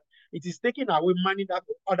is that it is taking away money that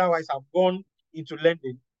would otherwise have gone into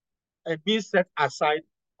lending and being set aside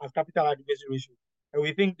as capital adequacy ratio. And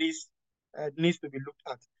we think this needs to be looked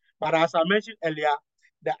at. But as I mentioned earlier,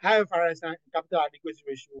 the IFRS and capital adequacy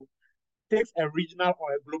ratio takes a regional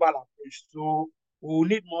or a global approach. So we will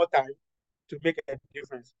need more time to make a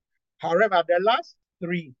difference. However, the last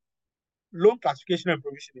 3, loan classification and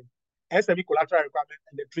provisioning, SME collateral requirements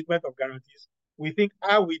and the treatment of guarantees, we think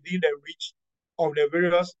are within the reach of the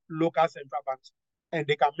various local central banks, and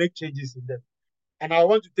they can make changes in them. And I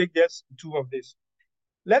want to take just two of these.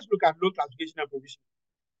 Let's look at loan classification and provision.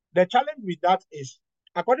 The challenge with that is,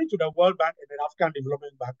 according to the World Bank and the African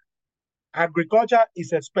Development Bank, agriculture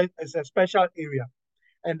is a special area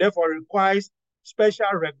and therefore requires special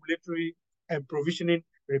regulatory and provisioning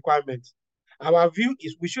requirements. Our view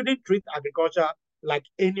is we shouldn't treat agriculture like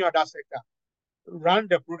any other sector, run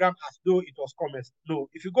the program as though it was commerce. No,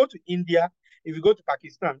 if you go to India, if you go to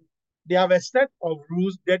Pakistan, they have a set of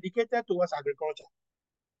rules dedicated towards agriculture.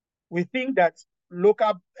 We think that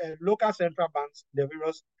local central banks in the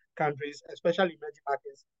various countries, especially emerging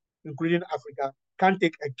markets, including Africa, can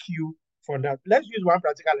take a cue from that. Let's use one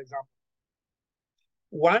practical example.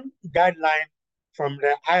 One guideline from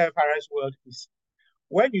the IFRS world is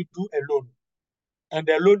when you do a loan and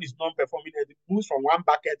the loan is non-performing and it moves from one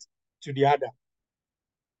bucket to the other,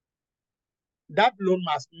 that loan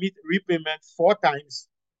must meet repayment 4 times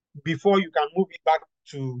before you can move it back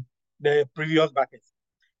to the previous bucket.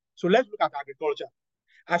 So let's look at agriculture.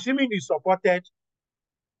 Assuming you supported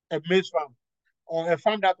a maize farm or a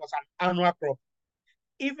farm that was an annual crop,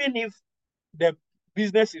 even if the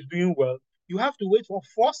business is doing well, you have to wait for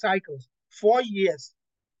 4 cycles, 4 years,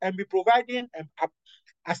 and be providing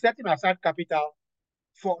a setting aside capital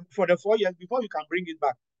for the 4 years before you can bring it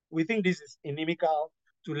back. We think this is inimical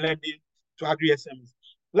to lending to agri-SMEs.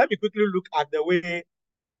 Let me quickly look at the way,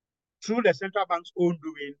 through the central bank's own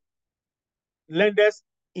doing, lenders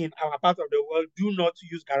in our part of the world do not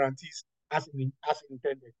use guarantees as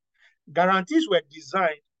intended. Guarantees were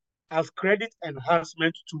designed as credit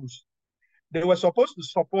enhancement tools. They were supposed to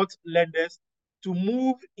support lenders to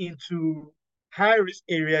move into high-risk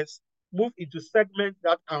areas, move into segments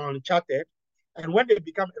that are uncharted, and when they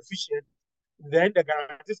become efficient, then the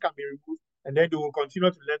guarantees can be removed, and then they will continue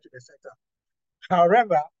to lend to the sector.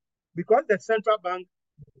 However, because the central bank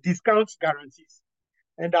discounts guarantees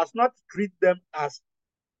and does not treat them as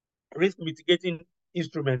risk mitigating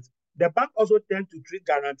instruments, the bank also tends to treat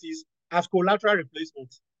guarantees as collateral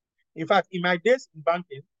replacements. In fact, in my days in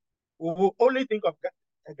banking, we will only think of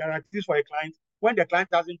guarantees for a client when the client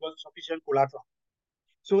hasn't got sufficient collateral.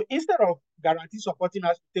 So instead of guarantees supporting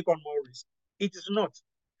us to take on more risk, it is not.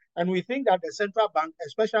 And we think that the central bank,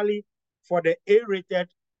 especially for the A-rated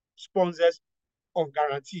sponsors of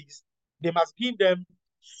guarantees, they must give them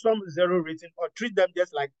some 0 rating or treat them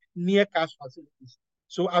just like near cash facilities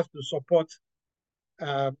so as to support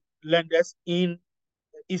lenders in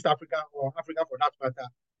East Africa or Africa for that matter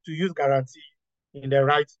to use guarantee in the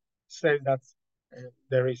right sense that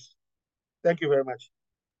there is. Thank you very much.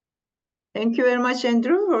 Thank you very much,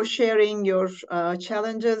 Andrew, for sharing your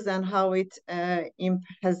challenges and how it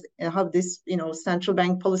how this central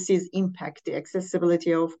bank policies impact the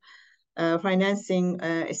accessibility of financing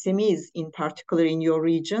SMEs in particular in your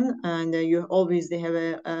region, and you obviously have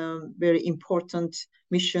a very important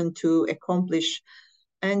mission to accomplish.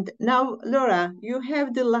 And now, Laura, you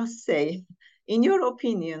have the last say. In your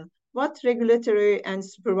opinion, what regulatory and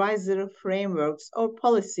supervisory frameworks or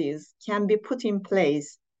policies can be put in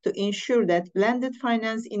place to ensure that blended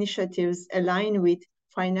finance initiatives align with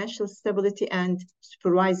financial stability and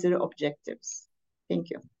supervisory objectives?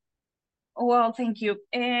 Thank you. Well, thank you.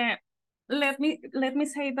 Let me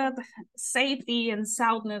say that safety and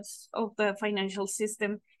soundness of the financial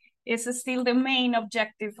system is still the main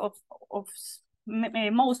objective of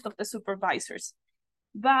most of the supervisors.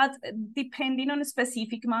 But depending on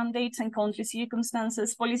specific mandates and country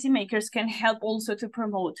circumstances, policymakers can help also to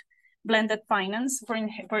promote blended finance,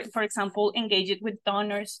 for example, engage it with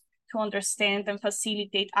donors to understand and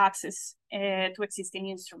facilitate access to existing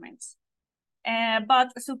instruments. But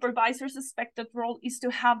supervisors' expected role is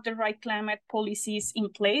to have the right climate policies in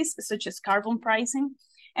place, such as carbon pricing,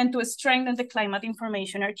 and to strengthen the climate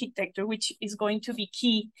information architecture, which is going to be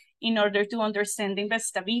key in order to understand the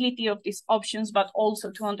investability of these options, but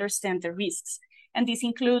also to understand the risks. And this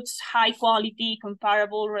includes high quality,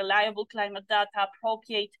 comparable, reliable climate data,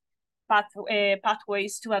 appropriate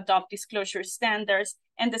pathways to adopt disclosure standards,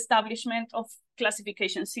 and the establishment of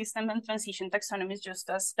classification system and transition taxonomies, just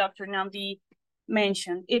as Dr. Nnamdi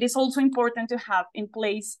mentioned. It is also important to have in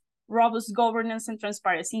place robust governance and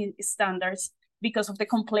transparency standards because of the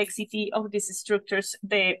complexity of these structures.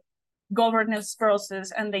 The governance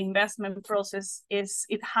process and the investment process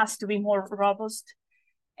has to be more robust.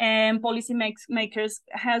 And policy makers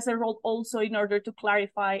has a role also in order to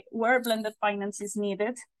clarify where blended finance is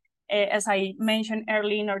needed, as I mentioned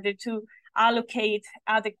earlier, in order to allocate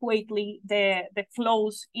adequately the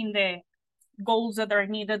flows in the goals that are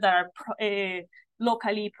needed, that are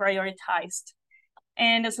locally prioritized.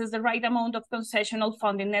 And this is the right amount of concessional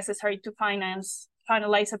funding necessary to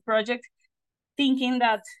finalize a project, thinking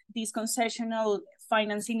that this concessional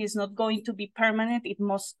financing is not going to be permanent. It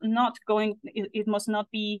must not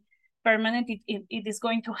be permanent. It is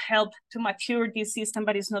going to help to mature this system,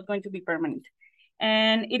 but it's not going to be permanent.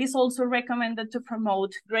 And it is also recommended to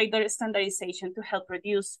promote greater standardization to help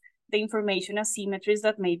reduce the information asymmetries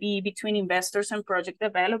that may be between investors and project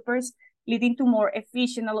developers, leading to more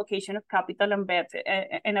efficient allocation of capital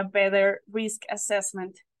and a better risk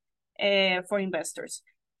assessment for investors.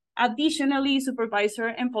 Additionally, supervisor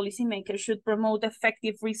and policymakers should promote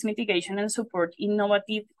effective risk mitigation and support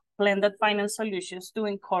innovative blended finance solutions to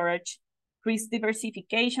encourage risk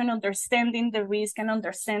diversification, understanding the risk and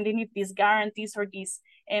understanding if these guarantees or these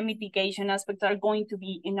mitigation aspects are going to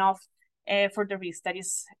be enough for the risk that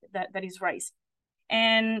is rising.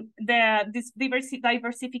 And this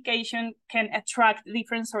diversification can attract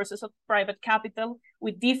different sources of private capital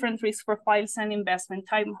with different risk profiles and investment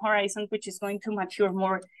time horizon, which is going to mature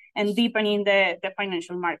more and deepening the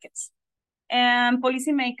financial markets. And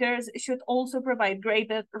policymakers should also provide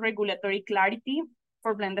greater regulatory clarity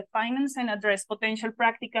for blended finance and address potential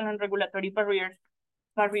practical and regulatory barriers.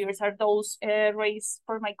 Barriers are those raised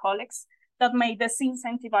for my colleagues that may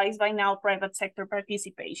disincentivize by now private sector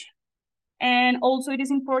participation. And also it is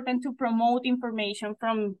important to promote information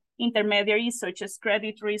from intermediaries such as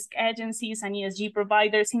credit risk agencies and ESG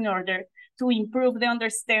providers in order to improve the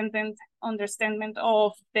understanding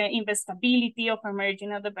of the investability of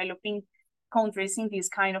emerging and developing countries in these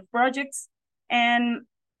kind of projects. And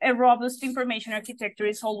a robust information architecture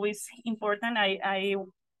is always important. I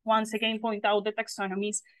once again point out the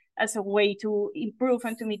taxonomies as a way to improve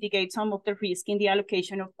and to mitigate some of the risk in the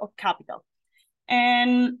allocation of capital.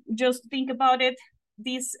 And just think about it,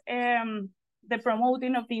 this the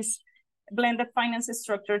promoting of this blended finance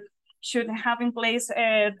structure should have in place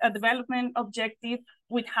a development objective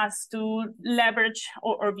which has to leverage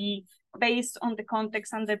or be based on the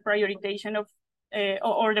context and the prioritization of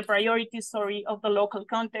or the priorities, of the local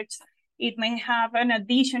context. It may have an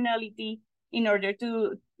additionality in order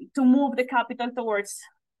to move the capital towards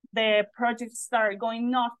the projects that are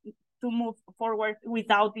going not to move forward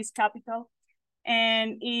without this capital.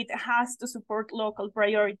 And it has to support local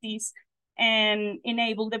priorities and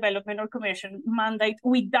enable development or commercial mandate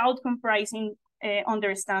without comprising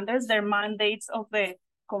under standards. Their mandates of the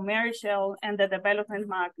commercial and the development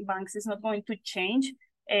banks is not going to change.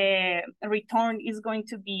 Return is going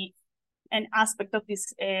to be an aspect of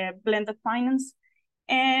this blended finance.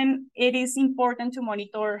 And it is important to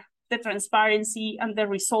monitor the transparency and the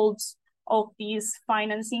results of this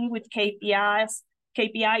financing with KPIs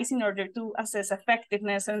in order to assess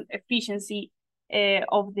effectiveness and efficiency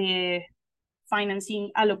of the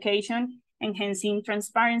financing allocation, enhancing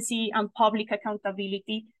transparency and public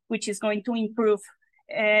accountability, which is going to improve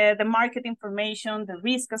the market information, the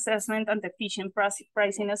risk assessment, and the efficient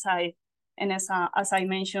pricing, as I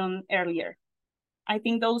mentioned earlier. I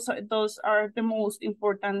think those are the most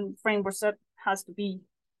important frameworks that has to be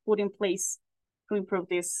put in place to improve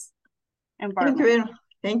this environment.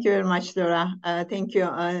 Thank you very much, Laura. Thank you.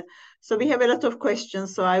 So we have a lot of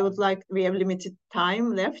questions. So we have limited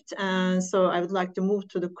time left. So I would like to move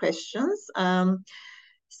to the questions.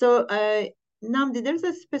 So Namdi, there's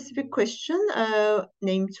a specific question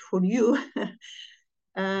named for you.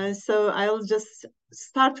 So I'll just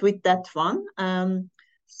start with that one.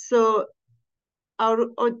 So our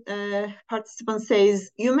participant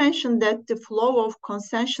says, you mentioned that the flow of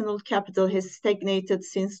concessional capital has stagnated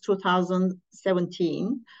since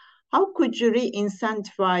 2017. How could you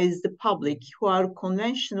re-incentivize the public who are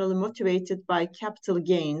conventionally motivated by capital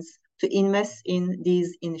gains to invest in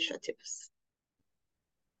these initiatives?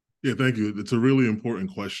 Yeah, thank you. It's a really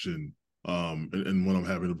important question, and one I'm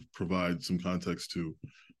happy to provide some context to.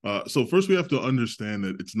 So first, we have to understand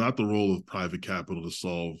that it's not the role of private capital to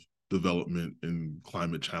solve development and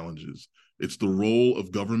climate challenges. It's the role of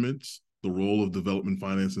governments, the role of development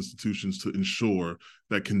finance institutions to ensure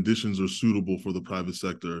that conditions are suitable for the private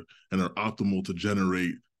sector and are optimal to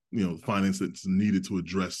generate, finance that's needed to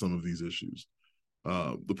address some of these issues.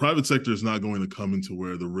 The private sector is not going to come into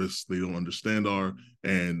where the risks they don't understand are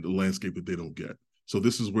and the landscape that they don't get. So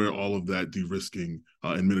this is where all of that de-risking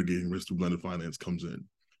and mitigating risk through blended finance comes in.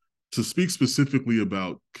 To speak specifically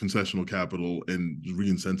about concessional capital and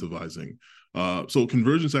re-incentivizing, so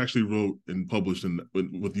Convergence actually wrote and published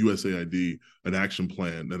with USAID an action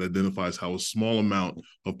plan that identifies how a small amount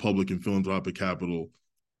of public and philanthropic capital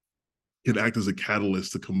can act as a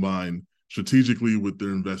catalyst to combine strategically with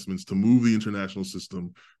their investments to move the international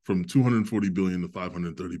system from 240 billion to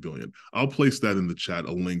 530 billion. I'll place that in the chat,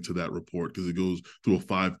 a link to that report, because it goes through a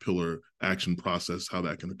 5-pillar action process, how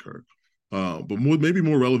that can occur. But maybe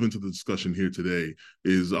more relevant to the discussion here today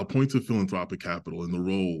is I'll point to philanthropic capital and the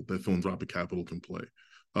role that philanthropic capital can play.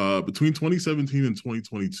 Between 2017 and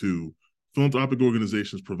 2022, philanthropic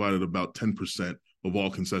organizations provided about 10% of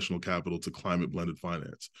all concessional capital to climate blended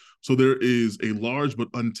finance. So there is a large but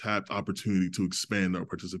untapped opportunity to expand our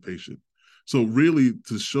participation. So really,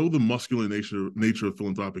 to show the muscular nature of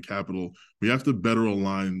philanthropic capital, we have to better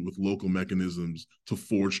align with local mechanisms to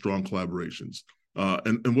forge strong collaborations.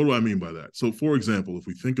 And what do I mean by that? So for example, if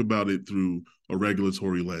we think about it through a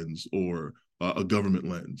regulatory lens or a government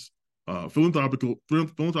lens, philanthropic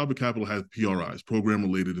capital has PRIs,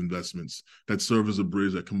 program-related investments, that serve as a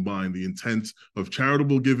bridge that combine the intent of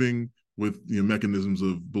charitable giving with the mechanisms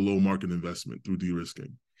of below-market investment through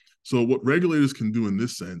de-risking. So what regulators can do in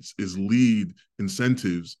this sense is lead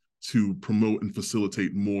incentives to promote and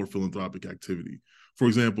facilitate more philanthropic activity. For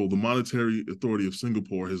example, the Monetary Authority of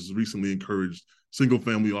Singapore has recently encouraged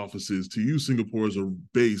single-family offices to use Singapore as a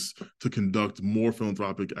base to conduct more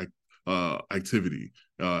philanthropic activity.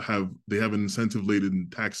 They have an incentive-laden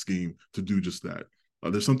tax scheme to do just that.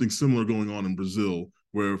 There's something similar going on in Brazil,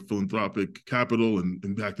 where philanthropic capital and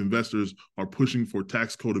impact investors are pushing for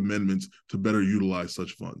tax code amendments to better utilize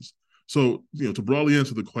such funds. So, to broadly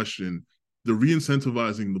answer the question, the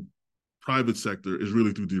re-incentivizing the private sector is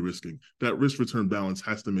really through de-risking. That risk-return balance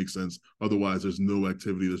has to make sense. Otherwise, there's no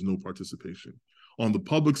activity, there's no participation. On the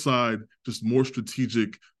public side, just more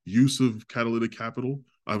strategic use of catalytic capital.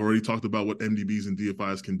 I've already talked about what MDBs and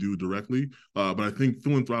DFIs can do directly, but I think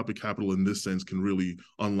philanthropic capital in this sense can really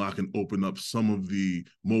unlock and open up some of the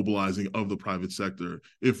mobilizing of the private sector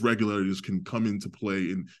if regulators can come into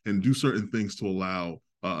play and do certain things to allow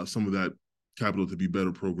some of that capital to be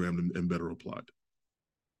better programmed and better applied.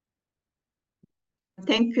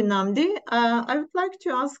 Thank you, Nnamdi. I would like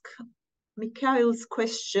to ask Mikhail's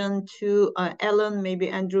question to Ellen. Maybe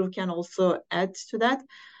Andrew can also add to that.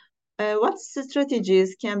 What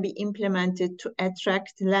strategies can be implemented to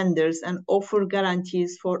attract lenders and offer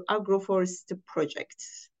guarantees for agroforestry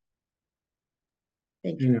projects?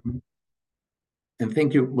 Thank you. And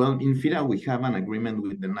thank you. Well, in FIRA, we have an agreement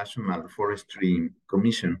with the National Forestry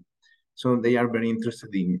Commission. So they are very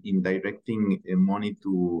interested in directing money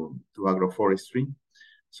to agroforestry.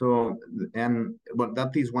 So, but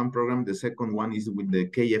that is one program. The second one is with the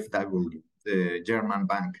KfW, the German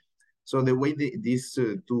bank. So the way these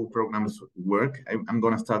two programs work, I'm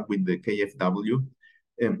going to start with the KfW.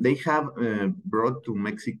 They have brought to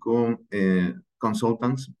Mexico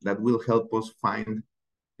consultants that will help us find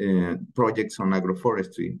projects on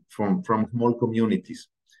agroforestry from small communities.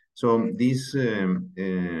 So these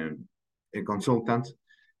consultants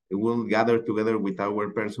will gather together with our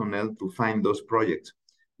personnel to find those projects.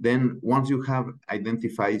 Then once you have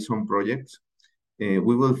identified some projects,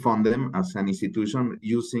 we will fund them as an institution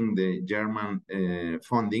using the German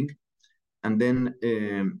funding. And then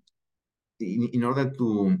in order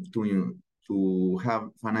to have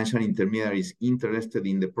financial intermediaries interested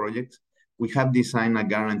in the project, we have designed a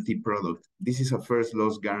guarantee product. This is a first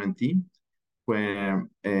loss guarantee where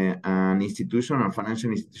an institution, a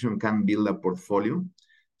financial institution, can build a portfolio.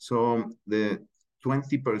 So the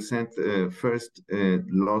 20% first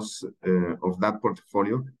loss of that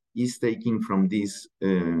portfolio is taken from this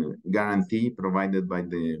guarantee provided by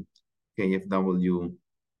the KfW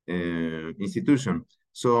institution.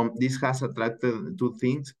 So this has attracted two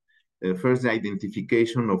things. First, the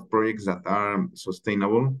identification of projects that are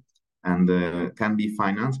sustainable and can be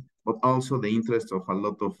financed, but also the interest of a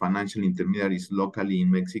lot of financial intermediaries locally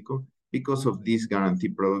in Mexico because of this guarantee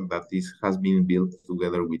product that has been built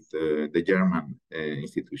together with the German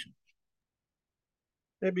institution.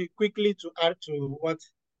 Maybe quickly to add to what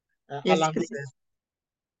Yes, Alan please.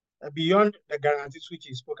 said, beyond the guarantees which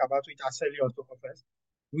he spoke about, which Aseli also offers,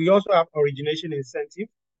 we also have origination incentive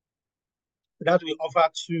that we offer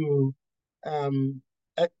to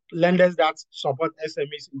lenders that support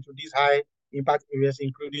SMEs into these high impact areas,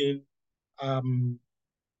 including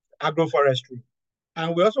agroforestry.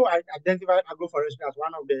 And we also identified agroforestry as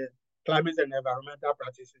one of the climate and environmental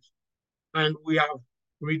practices. And we have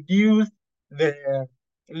reduced the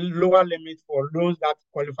lower limit for loans that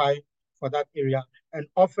qualify for that area and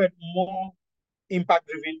offered more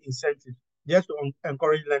impact-driven incentives just to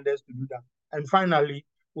encourage lenders to do that. And finally,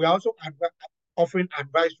 we are also offering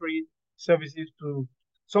advisory services to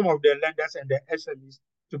some of the lenders and the SMEs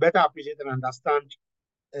to better appreciate and understand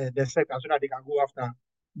the sector so that they can go after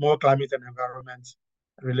more climate and environment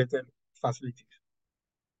related facilities.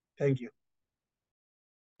 Thank you.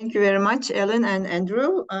 Thank you very much, Ellen and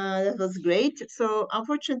Andrew. That was great. So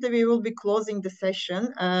unfortunately, we will be closing the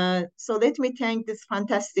session. So let me thank this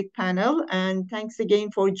fantastic panel, and thanks again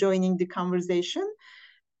for joining the conversation.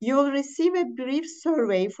 You will receive a brief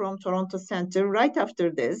survey from Toronto Centre right after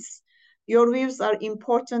this. Your views are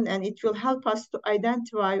important, and it will help us to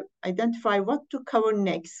identify what to cover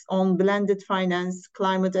next on blended finance,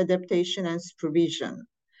 climate adaptation, and supervision.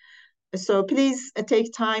 So please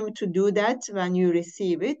take time to do that when you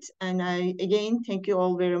receive it. And I, again, thank you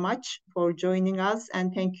all very much for joining us,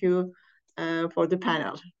 and thank you for the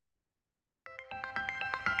panel.